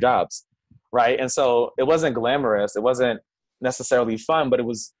and bigger jobs. Right. And so it wasn't glamorous. It wasn't necessarily fun, but it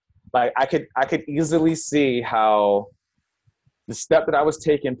was like, I could easily see how the step that I was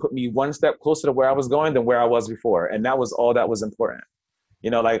taking put me one step closer to where I was going than where I was before. And that was all that was important.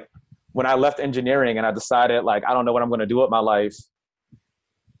 You know, like when I left engineering and I decided like, I don't know what I'm going to do with my life.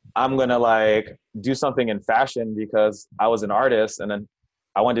 I'm going to like do something in fashion because I was an artist, and then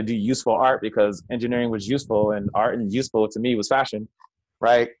I wanted to do useful art because engineering was useful and art and useful to me was fashion.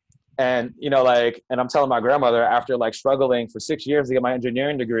 Right. And, you know, like, and I'm telling my grandmother after like struggling for 6 years to get my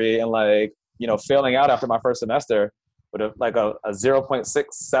engineering degree and like, you know, failing out after my first semester with a 0.67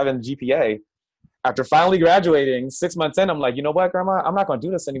 GPA, after finally graduating 6 months in, I'm like, you know what, Grandma, I'm not going to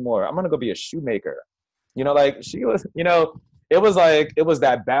do this anymore. I'm going to go be a shoemaker. You know, like she was, you know, it was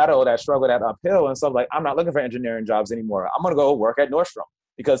that battle, that struggle, that uphill. And so I'm like, I'm not looking for engineering jobs anymore. I'm going to go work at Nordstrom,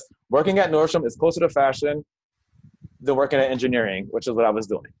 because working at Nordstrom is closer to fashion than working at engineering, which is what I was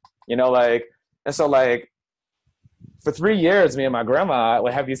doing. You know, like, and so like for 3 years, me and my grandma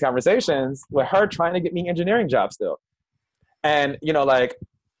would have these conversations with her trying to get me engineering jobs still. And, you know, like,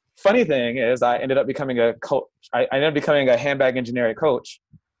 funny thing is I ended up becoming a coach. I ended up becoming a handbag engineering coach.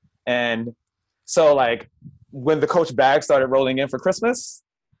 And so like when the Coach bag started rolling in for Christmas,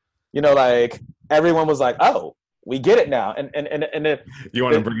 you know, like everyone was like, oh, we get it now. And you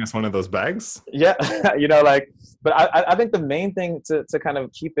want to bring us one of those bags? Yeah. You know, like, but I think the main thing to kind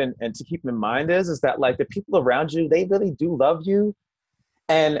of keep in mind is that like the people around you, they really do love you.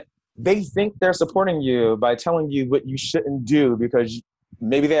 And they think they're supporting you by telling you what you shouldn't do because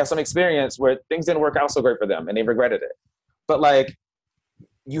maybe they have some experience where things didn't work out so great for them and they regretted it. But like,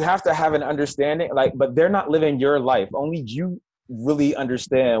 you have to have an understanding, like, but they're not living your life. Only you really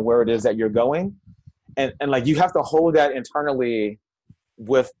understand where it is that you're going. And like, you have to hold that internally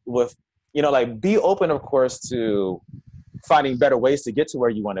with, you know, like be open, of course, to finding better ways to get to where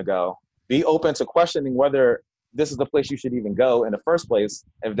you want to go. Be open to questioning whether this is the place you should even go in the first place,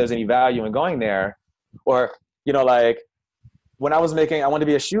 if there's any value in going there. Or, you know, like when I wanted to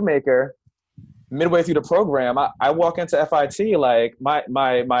be a shoemaker, midway through the program, I walk into FIT, like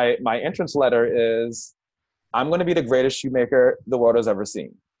my entrance letter is, I'm going to be the greatest shoemaker the world has ever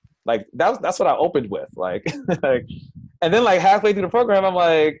seen. Like that's what I opened with, like, like, and then like halfway through the program, I'm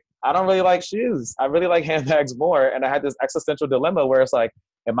like, I don't really like shoes. I really like handbags more. And I had this existential dilemma where it's like,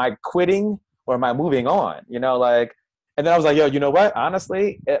 am I quitting or am I moving on? You know, like, and then I was like, yo, you know what?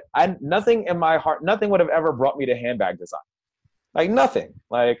 Honestly, nothing in my heart, nothing would have ever brought me to handbag design. Like nothing.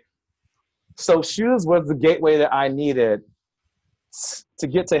 Like, so shoes was the gateway that I needed to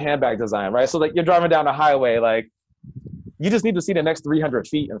get to handbag design, right? So like you're driving down the highway, like you just need to see the next 300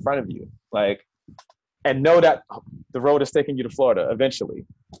 feet in front of you, like, and know that the road is taking you to Florida eventually,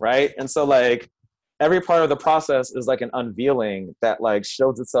 right? And so like every part of the process is like an unveiling that like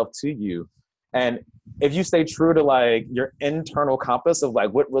shows itself to you. And if you stay true to like your internal compass of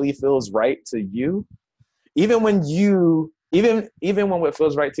like what really feels right to you, even when what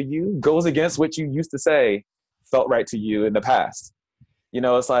feels right to you goes against what you used to say felt right to you in the past. You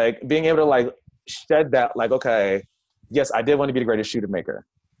know, it's like being able to like shed that, like, okay, yes, I did want to be the greatest shoe maker.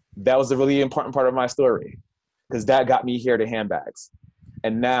 That was a really important part of my story because that got me here to handbags.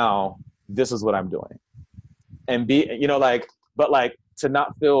 And now this is what I'm doing. And you know, like, but like to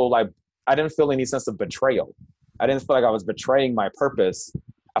not feel like, I didn't feel any sense of betrayal. I didn't feel like I was betraying my purpose.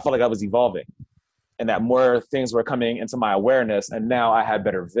 I felt like I was evolving and that more things were coming into my awareness. And now I had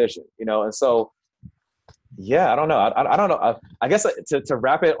better vision, you know? And so, yeah, I don't know. I don't know. I guess to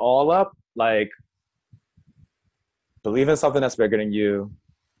wrap it all up, like, believe in something that's bigger than you.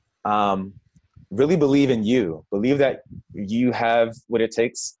 Really believe in you. Believe that you have what it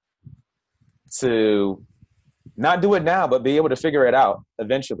takes to not do it now, but be able to figure it out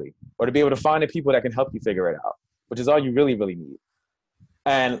eventually, or to be able to find the people that can help you figure it out, which is all you really, really need.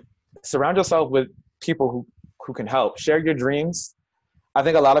 And surround yourself with people who can help. Share your dreams. I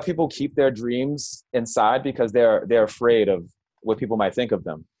think a lot of people keep their dreams inside because they're afraid of what people might think of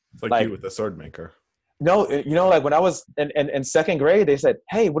them. It's like you with the sword maker. No, you know, like when I was in second grade, they said,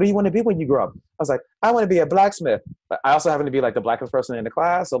 hey, what do you want to be when you grow up? I was like, I want to be a blacksmith. But I also happen to be like the blackest person in the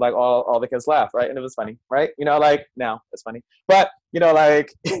class. So like all the kids laugh, right? And it was funny, right? You know, like now it's funny. But, you know,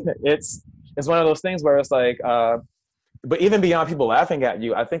 like it's one of those things where it's like, but even beyond people laughing at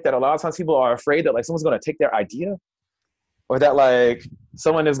you, I think that a lot of times people are afraid that like someone's going to take their idea, or that like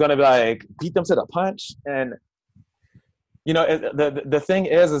someone is going to like beat them to the punch. And you know, the thing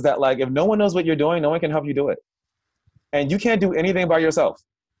is that like, if no one knows what you're doing, no one can help you do it. And you can't do anything by yourself.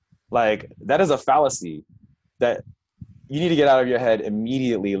 Like, that is a fallacy that you need to get out of your head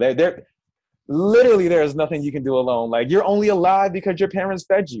immediately. Literally, there's nothing you can do alone. Like, you're only alive because your parents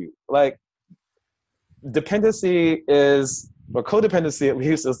fed you. Like, dependency is, or codependency at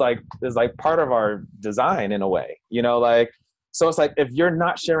least, is like part of our design in a way, you know, like, so it's like, if you're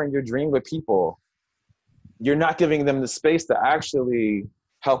not sharing your dream with people, you're not giving them the space to actually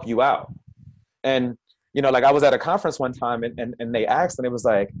help you out. And, you know, like, I was at a conference one time, and they asked, and it was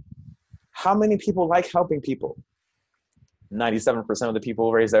like, how many people like helping people? 97% of the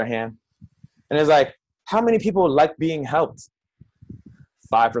people raised their hand. And it's like, how many people like being helped?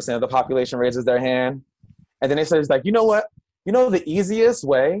 5% of the population raises their hand. And then they said, it's like, you know what? You know, the easiest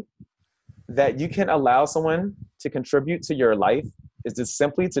way that you can allow someone to contribute to your life is just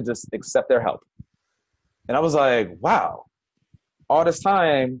simply to just accept their help. And I was like, wow, all this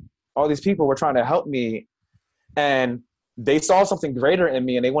time, all these people were trying to help me, and they saw something greater in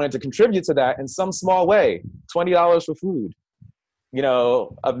me, and they wanted to contribute to that in some small way. $20 for food, you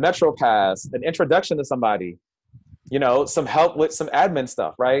know, a Metro pass, an introduction to somebody, you know, some help with some admin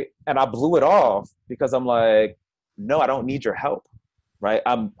stuff, right? And I blew it off because I'm like, no, I don't need your help, right?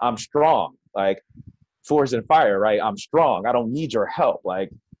 I'm strong, like, forged in fire, right? I'm strong. I don't need your help. Like,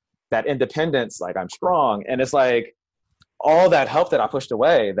 that independence, like, I'm strong. And it's like, all that help that I pushed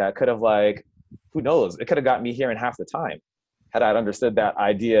away that could have, like, who knows, it could have got me here in half the time had I understood that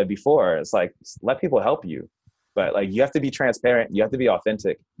idea before. It's like, let people help you, but, like, you have to be transparent, you have to be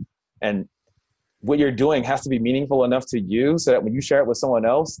authentic, and what you're doing has to be meaningful enough to you so that when you share it with someone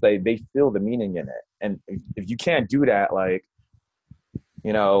else, they feel the meaning in it. And if you can't do that, like,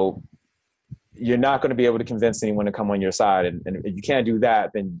 you know, you're not going to be able to convince anyone to come on your side. And if you can't do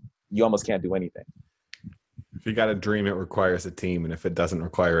that, then you almost can't do anything. If you got a dream, it requires a team. And if it doesn't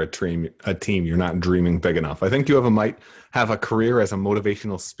require a team, you're not dreaming big enough. I think you might have a career as a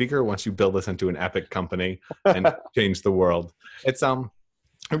motivational speaker once you build this into an epic company and change the world.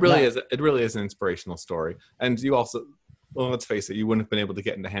 It really is an inspirational story. And you also, well, let's face it, you wouldn't have been able to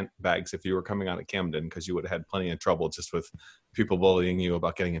get into handbags if you were coming out of Camden, because you would have had plenty of trouble just with people bullying you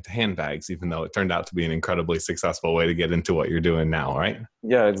about getting into handbags, even though it turned out to be an incredibly successful way to get into what you're doing now, right?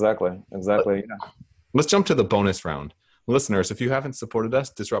 Yeah, exactly. Let's jump to the bonus round. Listeners, if you haven't supported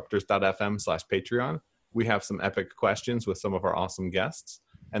us, disruptors.fm/Patreon, we have some epic questions with some of our awesome guests.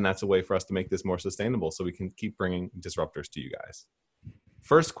 And that's a way for us to make this more sustainable so we can keep bringing disruptors to you guys.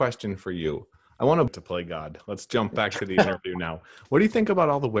 First question for you. I want to play God. Let's jump back to the interview now. What do you think about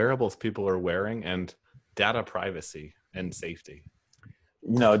all the wearables people are wearing and data privacy and safety?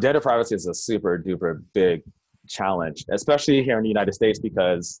 You know, data privacy is a super duper big challenge, especially here in the United States,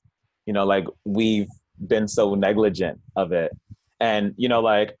 because, you know, like, we've been so negligent of it. And, you know,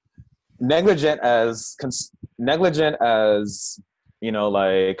 like, negligent as, you know,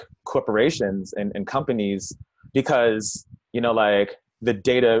 like, corporations and companies, because, you know, like, the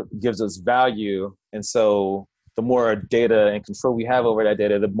data gives us value. And so the more data and control we have over that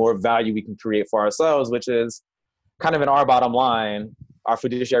data, the more value we can create for ourselves, which is kind of in our bottom line, our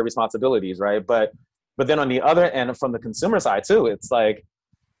fiduciary responsibilities, right? But then on the other end, from the consumer side too, it's like,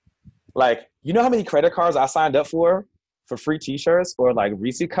 you know how many credit cards I signed up for free t-shirts or, like,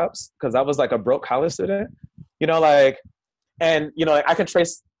 Reese cups? Because I was, like, a broke college student, you know, like, and, you know, like, I can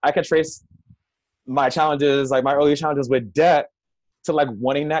trace my challenges, like, my early challenges with debt to, like,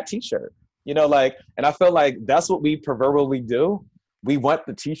 wanting that t-shirt, you know, like, and I feel like that's what we proverbially do. We want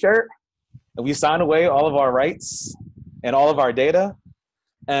the t-shirt and we sign away all of our rights and all of our data.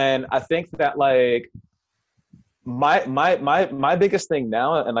 And I think that, like, my biggest thing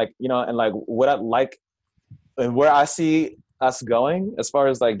now, and, like, you know, and, like, what I like and where I see us going as far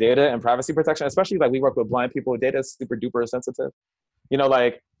as, like, data and privacy protection, especially, like, we work with blind people, data is super duper sensitive, you know,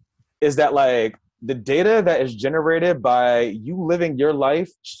 like, is that, like, the data that is generated by you living your life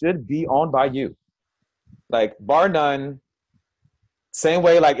should be owned by you. Like, bar none. Same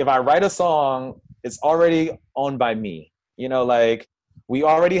way, like, if I write a song, it's already owned by me. You know, like, we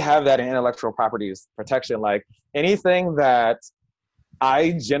already have that in intellectual properties protection. Like, anything that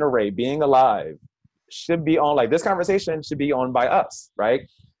I generate being alive should be owned, like, this conversation should be owned by us, right?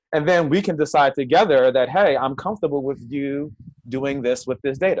 And then we can decide together that, hey, I'm comfortable with you doing this with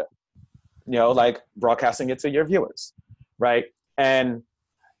this data. You know, like, broadcasting it to your viewers, right? And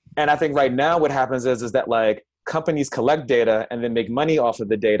I think right now what happens is that, like, companies collect data and then make money off of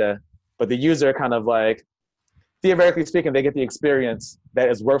the data, but the user kind of, like, theoretically speaking, they get the experience that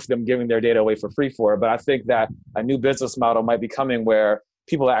is worth them giving their data away for free for. But I think that a new business model might be coming where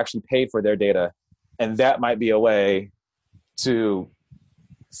people are actually paid for their data, and that might be a way to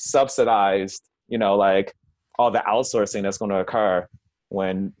subsidize, you know, like, all the outsourcing that's going to occur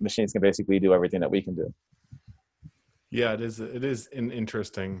when machines can basically do everything that we can do. Yeah, it is. It is an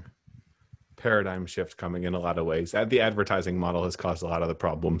interesting paradigm shift coming in a lot of ways. The advertising model has caused a lot of the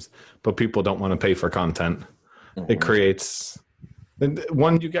problems, but people don't want to pay for content. It Mm-hmm. creates,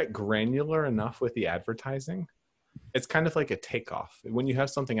 when you get granular enough with the advertising, it's kind of like a takeoff. When you have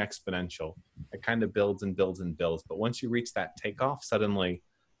something exponential, it kind of builds and builds and builds. But once you reach that takeoff, suddenly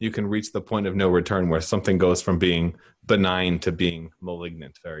you can reach the point of no return where something goes from being benign to being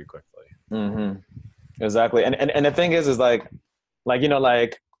malignant very quickly. Mm-hmm. Exactly. And the thing is like, you know,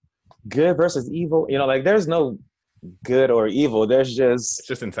 like good versus evil, you know, like there's no good or evil. There's It's just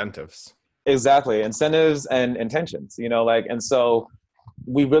just incentives. exactly incentives and intentions, you know, like, and so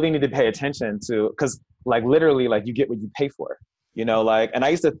we really need to pay attention to, because like literally like you get what you pay for, you know, like, and I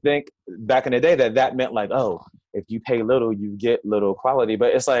used to think back in the day that that meant like, oh, if you pay little, you get little quality.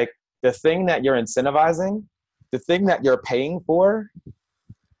 But it's like the thing that you're incentivizing, the thing that you're paying for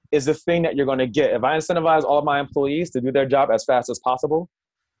is the thing that you're going to get. If I incentivize all of my employees to do their job as fast as possible,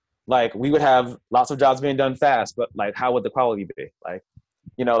 like we would have lots of jobs being done fast, but like how would the quality be? Like,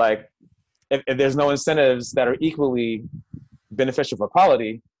 you know, like if there's no incentives that are equally beneficial for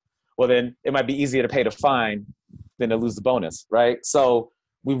quality, well then it might be easier to pay the fine than to lose the bonus, right? So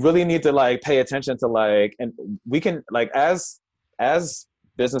we really need to like pay attention to like, and we can like as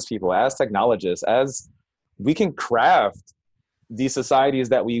business people, as technologists, as we can craft these societies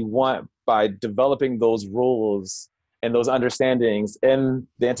that we want by developing those rules and those understandings in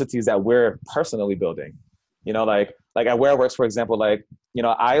the entities that we're personally building. You know, like at WearWorks, for example, like, you know,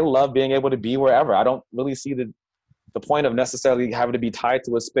 I love being able to be wherever. I don't really see the point of necessarily having to be tied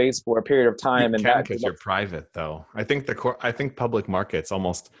to a space for a period of You time. And can that, because you're private, though. I think I think public markets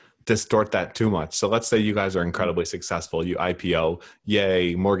almost distort that too much. So let's say you guys are incredibly successful, you IPO,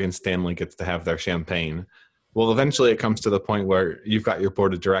 yay, Morgan Stanley gets to have their champagne. Well, eventually it comes to the point where you've got your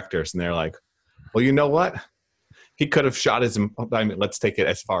board of directors and they're like, well, you know what? He could have shot his, I mean, let's take it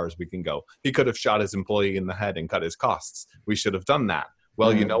as far as we can go. He could have shot his employee in the head and cut his costs. We should have done that.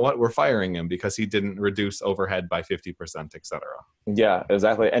 Well, you know what? We're firing him because he didn't reduce overhead by 50%, et cetera. yeah,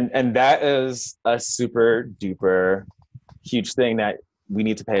 exactly. And that is a super duper huge thing that we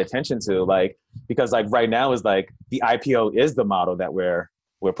need to pay attention to. Like, because like right now is like the IPO is the model that we're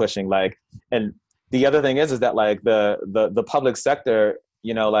pushing. Like, and the other thing is that like the public sector,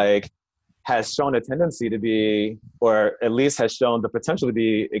 you know, like has shown a tendency to be, or at least has shown the potential to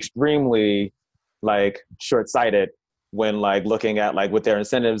be extremely like short-sighted when like looking at like what their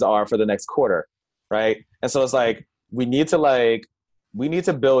incentives are for the next quarter, right? And so it's like we need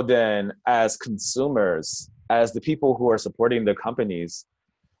to build in as consumers, as the people who are supporting the companies,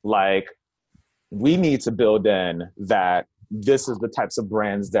 like we need to build in that this is the types of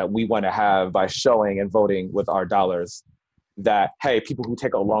brands that we want to have by showing and voting with our dollars. That, hey, people who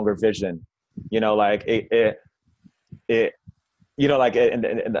take a longer vision, you know, like it you know, like, and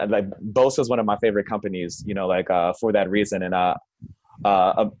like Bose is one of my favorite companies, you know, like for that reason. And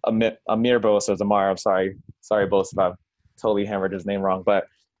Amir Bose or Zamar, I'm sorry Bose if I totally hammered his name wrong, but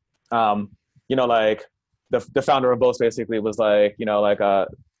you know, like the founder of Bose basically was like, you know, like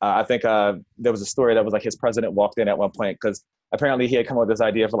I think there was a story that was like his president walked in at one point because apparently he had come up with this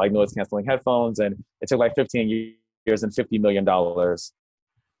idea for like noise canceling headphones, and it took like 15 years and $50 million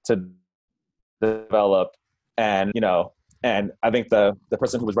to develop. And, you know, and I think the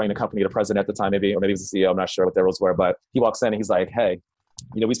person who was running the company, the president at the time, maybe, or maybe he was the CEO, I'm not sure what their roles were, but he walks in and he's like, hey,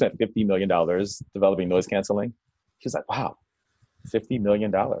 you know, we spent $50 million developing noise canceling. He was like, wow, $50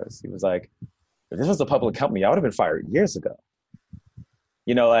 million. He was like, if this was a public company, I would have been fired years ago.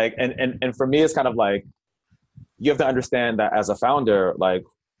 You know, like, and for me, it's kind of like, you have to understand that as a founder, like,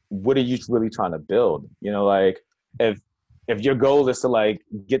 what are you really trying to build? You know, like, if your goal is to like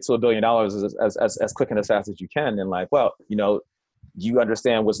get to $1 billion as quick and as fast as you can, and like, well, you know, you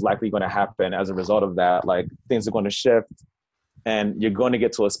understand what's likely going to happen as a result of that. Like things are going to shift, and you're going to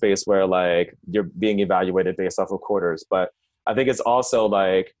get to a space where like you're being evaluated based off of quarters. But I think it's also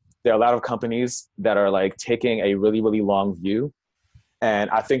like there are a lot of companies that are like taking a really, really long view. And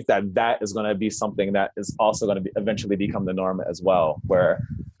I think that is going to be something that is also going to eventually become the norm as well, where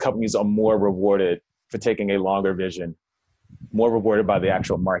companies are more rewarded for taking a longer vision, more rewarded by the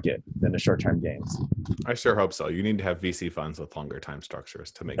actual market than the short-term gains. I sure hope so. You need to have VC funds with longer time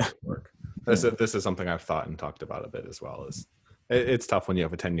structures to make it work. This is something I've thought and talked about a bit as well. Is it's tough when you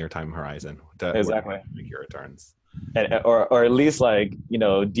have a 10-year time horizon to exactly make your returns, or at least like, you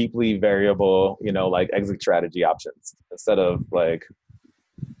know, deeply variable, you know, like exit strategy options instead of like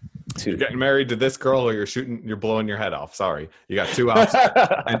you're getting married to this girl or you're blowing your head off. Sorry, you got two options,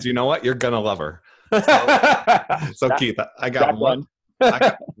 and you know what? You're gonna love her. So Keith, I got one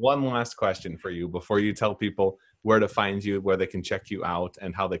last question for you before you tell people where to find you, where they can check you out,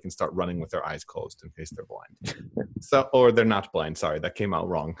 and how they can start running with their eyes closed in case they're blind. So, or they're not blind. Sorry, that came out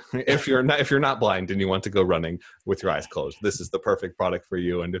wrong. If you're not blind and you want to go running with your eyes closed, this is the perfect product for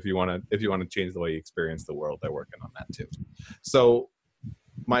you. And if you want to change the way you experience the world, they're working on that too. So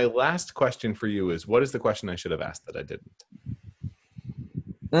my last question for you is, what is the question I should have asked that I didn't?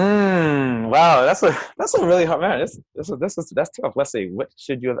 Wow, that's a really hard, man. That's tough. Let's see, what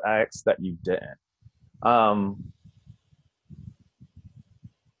should you have asked that you didn't?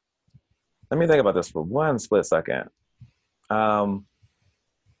 Let me think about this for one split second.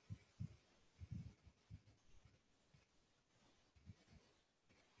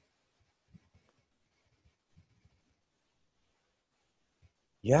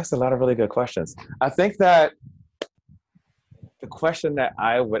 You asked a lot of really good questions. I think that the question that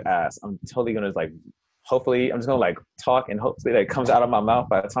I would ask, I'm totally gonna hopefully I'm just gonna talk and hopefully that comes out of my mouth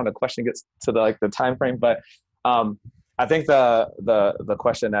by the time the question gets to the time frame. But I think the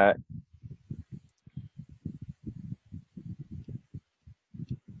question that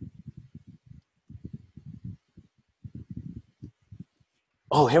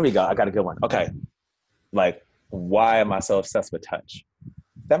oh, here we go. I got a good one. Okay. Why am I so obsessed with touch?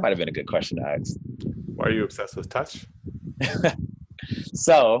 That might have been a good question to ask. Why are you obsessed with touch?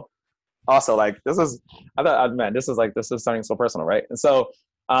 So also this is something so personal, right? And so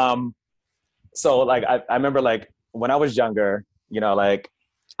I remember when I was younger,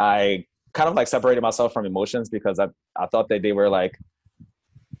 I kind of separated myself from emotions because I thought that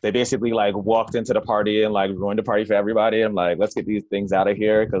they basically walked into the party and ruined the party for everybody. And let's get these things out of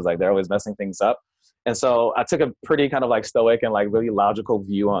here because they're always messing things up. And so I took a pretty kind of stoic and really logical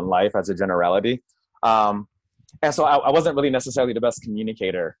view on life as a generality. And so I wasn't really necessarily the best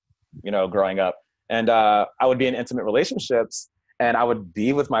communicator, growing up. And I would be in intimate relationships and I would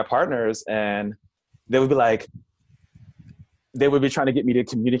be with my partners and they would be trying to get me to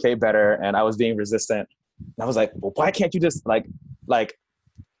communicate better. And I was being resistant. And I was like, well, why can't you just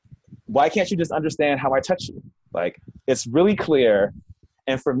why can't you just understand how I touch you? It's really clear.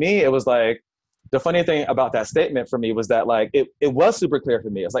 And for me, it was the funny thing about that statement for me was that it was super clear for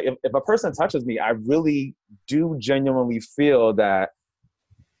me. It's if a person touches me, I really do genuinely feel that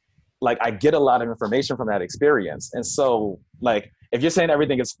I get a lot of information from that experience. And so if you're saying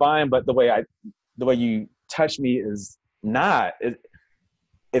everything is fine, but the way you touch me is not, it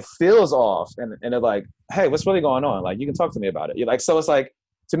feels off. And they're hey, what's really going on? You can talk to me about it. So it's to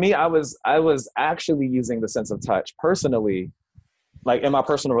me, I was actually using the sense of touch personally, in my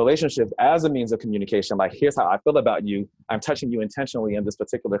personal relationship as a means of communication. Here's how I feel about you. I'm touching you intentionally in this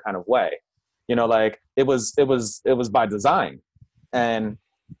particular kind of way. It was by design. And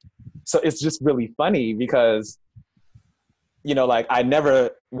so it's just really funny because, I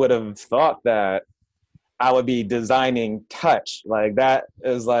never would have thought that I would be designing touch. That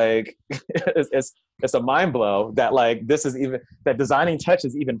is it's a mind blow that this is even, that designing touch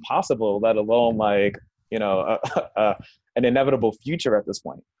is even possible, let alone an inevitable future at this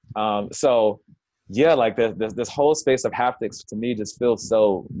point. So yeah, this whole space of haptics to me just feels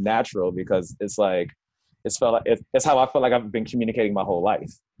so natural because it's how I feel like I've been communicating my whole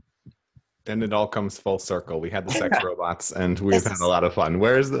life. And it all comes full circle. We had the sex robots and we've had a lot of fun.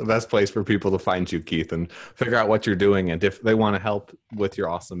 Where is the best place for people to find you, Keith, and figure out what you're doing and if they want to help with your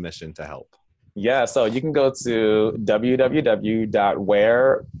awesome mission to help? Yeah, so you can go to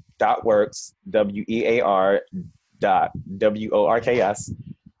www.wear.works, wear.works.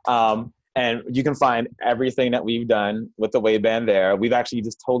 And you can find everything that we've done with the Wayband there. We've actually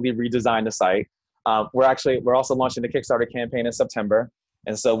just totally redesigned the site. We're also launching the Kickstarter campaign in September.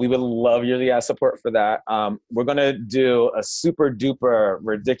 And so we would love your guys' support for that. We're going to do a super duper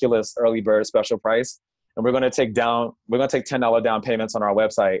ridiculous early bird special price. And we're going to take $10 down payments on our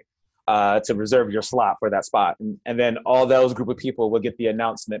website to reserve your slot for that spot. And then all those group of people will get the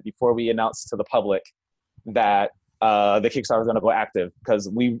announcement before we announce to the public that the Kickstarter is going to go active. Because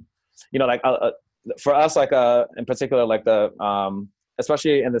we, for us, in particular,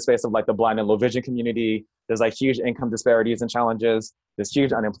 especially in the space of the blind and low vision community, there's huge income disparities and challenges. There's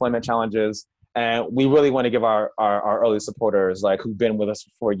huge unemployment challenges. And we really want to give our early supporters who've been with us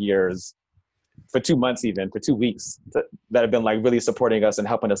for years, for 2 months, even for 2 weeks, that have been really supporting us and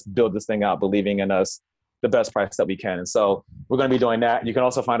helping us build this thing out, believing in us the best price that we can. And so we're going to be doing that. You can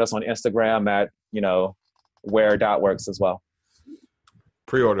also find us on Instagram at, wear.works as well.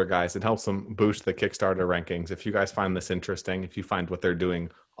 Pre-order, guys. It helps them boost the Kickstarter rankings. If you guys find this interesting, if you find what they're doing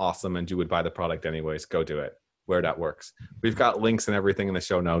awesome and you would buy the product anyways, go do it. Wear.works. We've got links and everything in the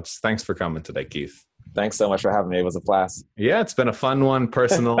show notes. Thanks for coming today, Keith. Thanks so much for having me. It was a blast. Yeah, it's been a fun one,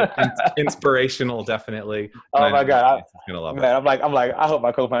 personal, inspirational, definitely. And Oh I know my my God. audience is gonna love it. Man, I hope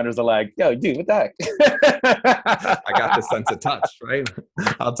my co-founders are like, yo, dude, what the heck? I got the sense of touch, right?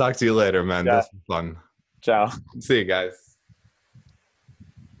 I'll talk to you later, man. Yeah. This was fun. Ciao. See you guys.